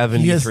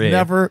 1973. He has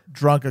never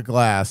drunk a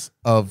glass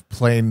of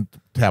plain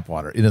tap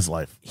water in his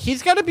life.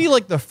 He's got to be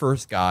like the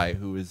first guy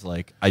who is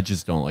like, I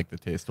just don't like the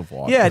taste of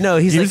water. Yeah, no,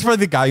 he's probably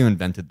the guy who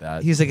invented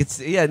that. He's like,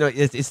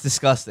 it's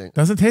disgusting.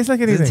 Doesn't taste like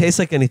anything. Doesn't taste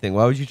like anything.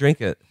 Why would you drink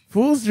it?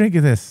 Fools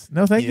drinking this.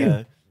 No, thank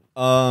you.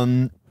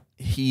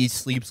 He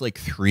sleeps like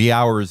 3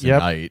 hours a Yep.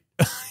 night.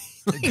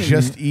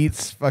 Just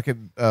eats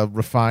fucking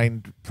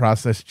refined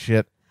processed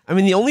shit. I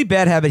mean, the only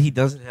bad habit he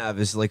doesn't have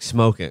is like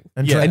smoking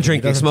And and drinking. He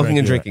drinking, doesn't smoking drink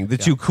and either. drinking. The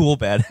two cool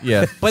bad.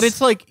 Yeah, but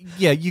it's like,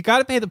 yeah, you got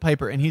to pay the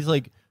piper, and he's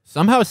like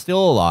somehow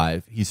still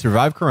alive. He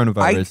survived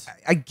coronavirus.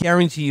 I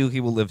guarantee you, he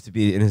will live to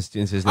be in his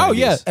 90s. Oh,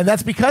 yeah. And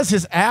that's because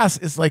his ass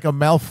is like a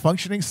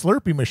malfunctioning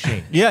Slurpee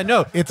machine. Yeah,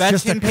 no, It's that's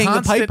just him a paying the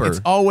constant, piper.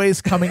 it's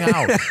always coming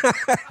out.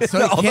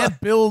 So it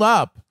can't build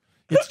up.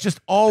 It's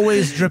just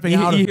always dripping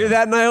out You of hear him.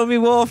 that, Naomi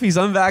Wolf? He's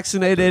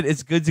unvaccinated.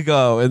 It's good to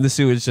go in the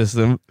sewage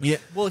system. Yeah,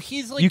 well,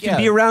 he's like, You can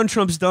be around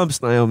Trump's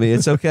dumps, Naomi.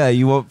 It's okay.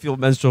 You won't feel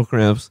menstrual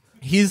cramps.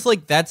 He's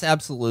like, that's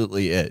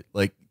absolutely it.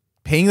 Like,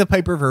 paying the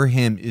piper for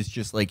him is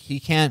just like, he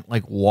can't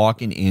like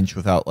walk an inch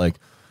without like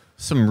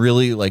some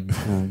really like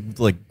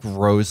like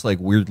gross, like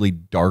weirdly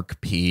dark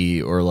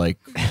pee or like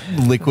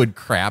liquid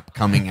crap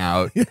coming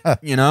out. Yeah.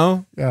 You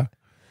know? Yeah.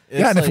 It's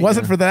Yeah, and if like, it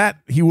wasn't for that,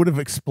 he would have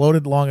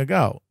exploded long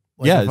ago.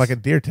 Like Yes. a fucking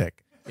deer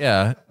tick.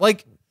 Yeah.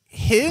 Like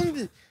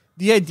him,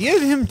 the idea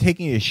of him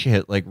taking a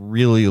shit, like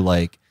really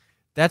like,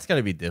 that's got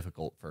to be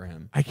difficult for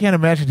him. I can't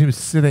imagine him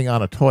sitting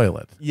on a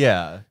toilet.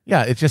 Yeah.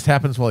 Yeah, it just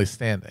happens while he's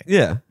standing.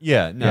 Yeah.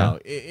 Yeah. No,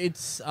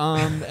 it's,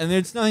 and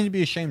there's nothing to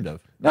be ashamed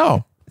of.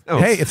 No. No.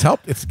 Hey, it's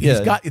helped. It's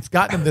Yeah. it's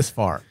gotten him this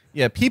far.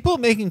 Yeah. People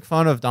making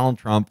fun of Donald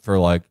Trump for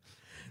like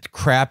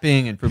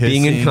crapping and for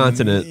being pissing,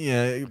 incontinent.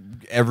 Yeah.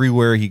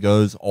 Everywhere he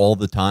goes all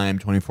the time,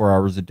 24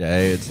 hours a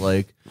day. It's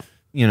like,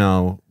 you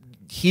know,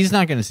 he's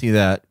not going to see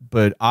that.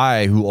 But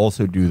I, who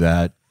also do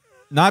that,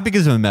 not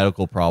because of a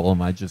medical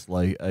problem. I just,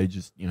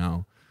 you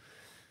know,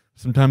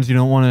 sometimes you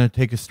don't want to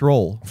take a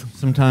stroll.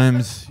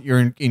 Sometimes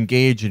you're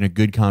engaged in a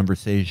good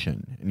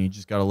conversation, and you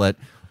just got to let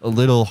a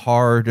little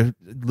hard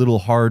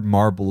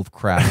marble of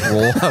crap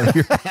roll out of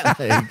your pant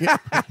leg.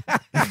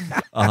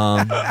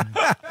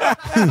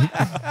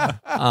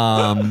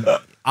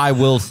 I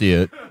will see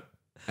it,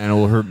 and it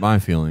will hurt my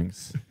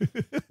feelings.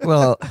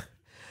 Well,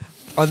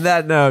 on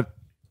that note,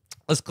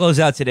 let's close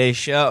out today's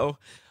show.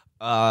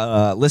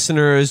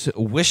 Listeners,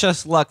 wish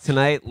us luck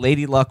tonight.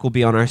 Lady Luck will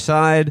be on our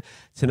side.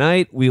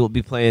 Tonight, we will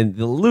be playing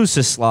the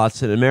loosest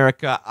slots in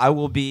America. I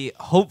will be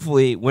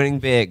hopefully winning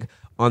big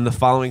on the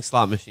following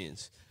slot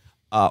machines.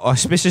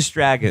 Auspicious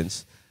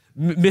Dragons,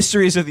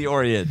 Mysteries of the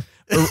Orient,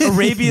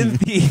 Arabian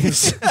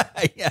Thieves,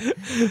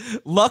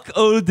 Luck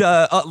Ode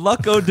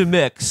to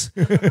Mix.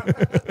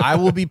 I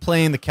will be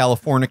playing the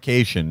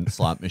Californication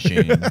slot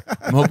machine.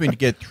 I'm hoping to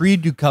get 3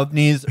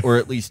 Duchovnys or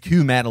at least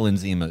 2 Madeline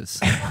Zimas.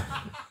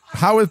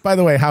 By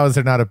the way, how is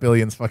there not a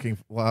Billions fucking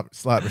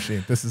slot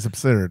machine? This is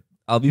absurd.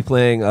 I'll be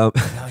playing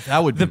That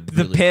would be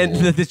the really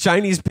cool. the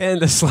Chinese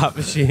panda slot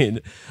machine.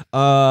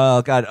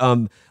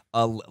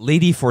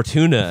 Lady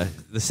Fortuna,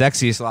 the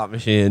sexy slot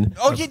machine.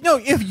 Oh, yeah, no,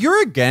 if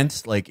you're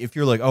against, like, if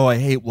you're like, oh, I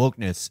hate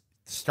wokeness,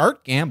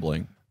 start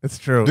gambling. It's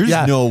true. There's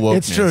no wokeness.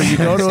 It's true. You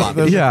go to Slot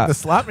the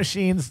slot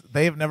machines,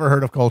 they've never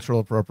heard of cultural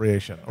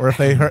appropriation. Or if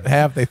they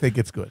have, they think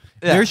it's good.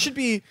 Yeah. There should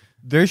be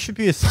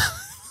a,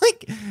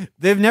 like,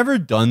 they've never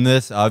done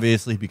this,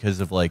 obviously, because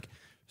of, like,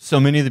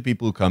 so many of the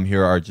people who come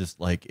here are just,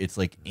 like, it's,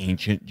 like,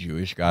 ancient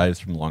Jewish guys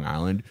from Long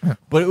Island.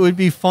 But it would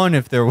be fun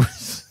if there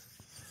was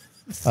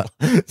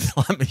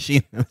slot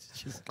machine that was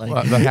just like,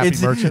 What, the happy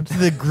it's merchant?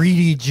 the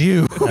greedy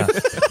Jew.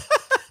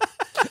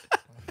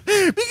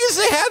 Because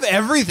they have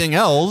everything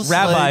else.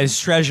 Rabbi's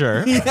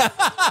treasure.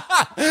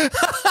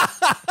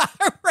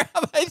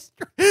 Rabbi's.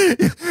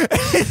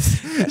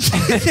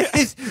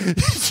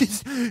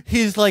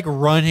 He's like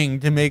running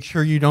to make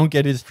sure you don't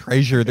get his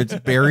treasure that's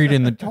buried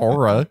in the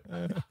Torah.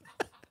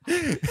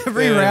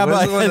 Every Yeah, rabbi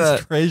what's the one has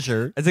that-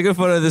 treasure. I took a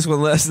photo of this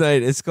one last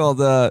night. It's called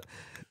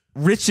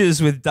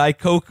Riches with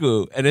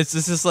Daikoku, and it's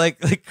just this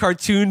like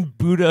cartoon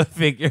Buddha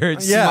figure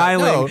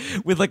smiling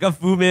with like a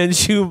Fu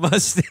Manchu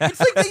mustache. It's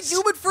like they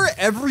do it for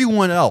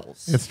everyone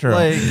else. It's true.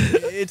 Like,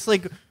 it's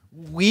like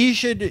we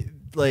should,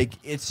 like,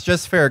 it's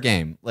just fair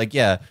game. Like,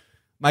 yeah,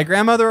 my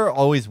grandmother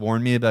always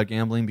warned me about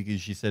gambling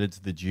because she said it's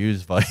the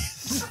Jews'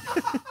 vice,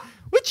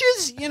 which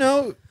is, you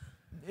know,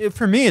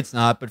 for me it's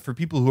not, but for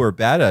people who are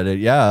bad at it,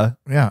 yeah.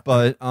 Yeah.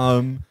 But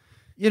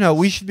you know,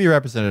 we should be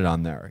represented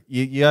on there.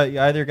 You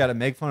either got to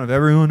make fun of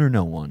everyone or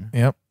no one.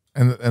 Yep.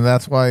 And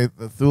that's why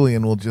the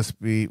Thulian will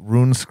just be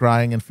rune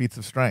scrying and feats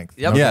of strength.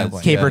 Yep. No Yeah,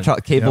 gambling.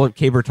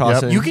 Caber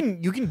tossing. Yep.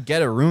 You can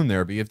get a rune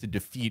there, but you have to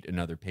defeat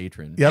another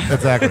patron. Yep,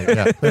 exactly.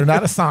 Yeah. They're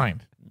not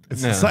assigned.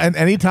 It's No. and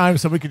anytime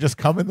somebody could just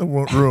come in the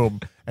room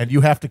and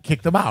you have to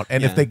kick them out.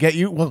 And Yeah. if they get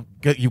you, well,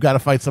 you got to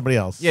fight somebody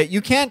else. Yeah, you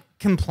can't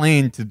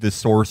complain to the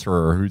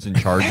sorcerer who's in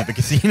charge of the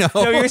casino.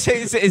 No, you're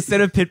saying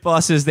instead of pit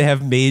bosses, they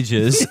have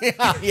mages.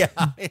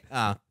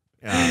 yeah.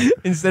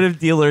 Instead of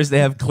dealers, they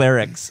have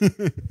clerics.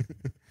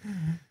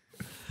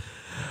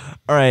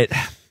 All right.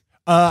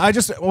 I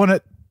just want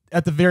to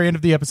at the very end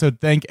of the episode,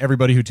 thank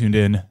everybody who tuned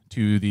in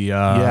to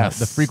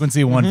the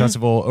Frequency One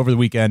Festival over the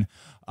weekend.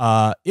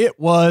 It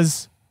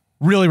was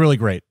really, really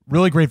great.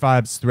 Really great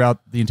vibes throughout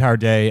the entire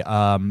day.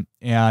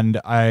 And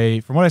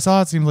from what I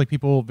saw, it seems like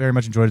people very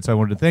much enjoyed it. So I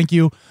wanted to thank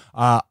you.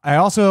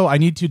 I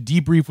need to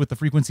debrief with the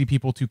Frequency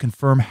people to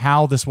confirm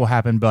how this will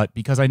happen. But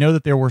because I know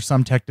that there were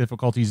some tech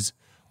difficulties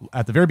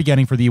at the very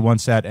beginning for the E1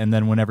 set, and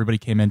then when everybody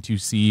came in to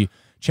see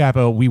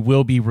Chapo, we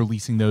will be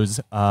releasing those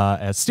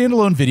as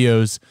standalone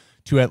videos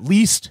to at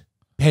least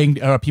paying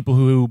people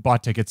who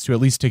bought tickets, to at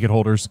least ticket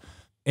holders,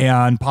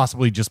 and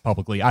possibly just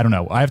publicly. I don't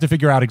know. I have to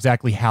figure out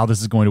exactly how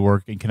this is going to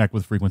work and connect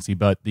with Frequency,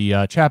 but the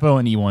Chapo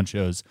and E1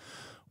 shows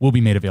will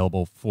be made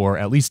available for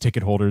at least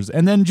ticket holders.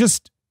 And then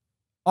just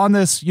on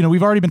this,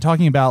 we've already been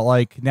talking about,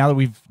 like, now that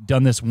we've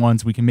done this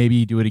once, we can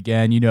maybe do it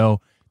again.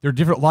 There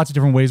are lots of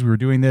different ways we were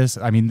doing this.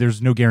 I mean,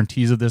 there's no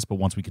guarantees of this, but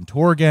once we can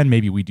tour again,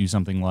 maybe we do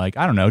something like,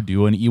 I don't know,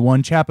 do an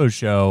E1 Chapo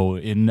show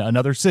in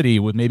another city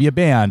with maybe a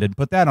band and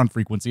put that on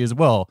Frequency as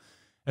well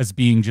as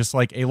being just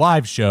like a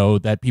live show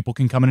that people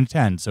can come and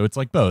attend. So it's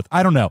like both.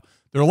 I don't know.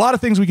 There are a lot of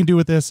things we can do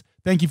with this.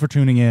 Thank you for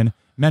tuning in. It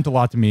meant a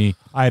lot to me.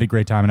 I had a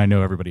great time, and I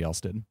know everybody else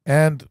did.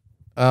 And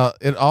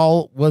it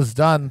all was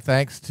done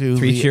thanks to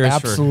the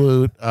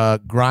absolute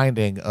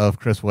grinding of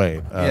Chris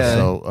Wade.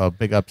 So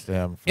big ups to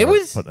him for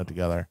putting it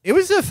together. It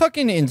was a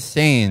fucking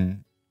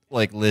insane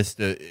list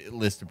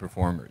of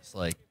performers.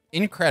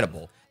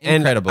 Incredible.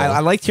 Incredible. And I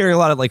liked hearing a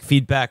lot of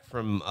feedback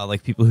from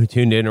people who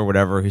tuned in or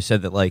whatever, who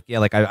said that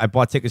I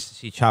bought tickets to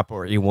see Chapo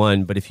or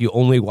E1, but if you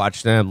only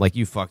watch them,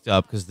 you fucked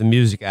up, because the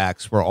music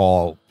acts were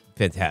all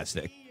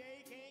fantastic.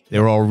 They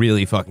were all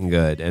really fucking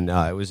good, and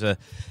it was a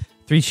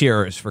 3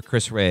 cheers for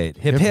Chris Wade.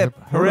 Hip hip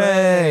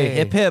hooray!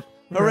 Hip hip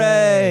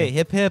hooray!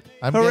 Hip hip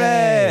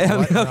hooray!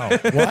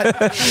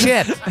 What?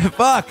 Shit!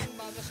 Fuck!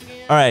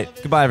 All right,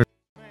 goodbye, everybody.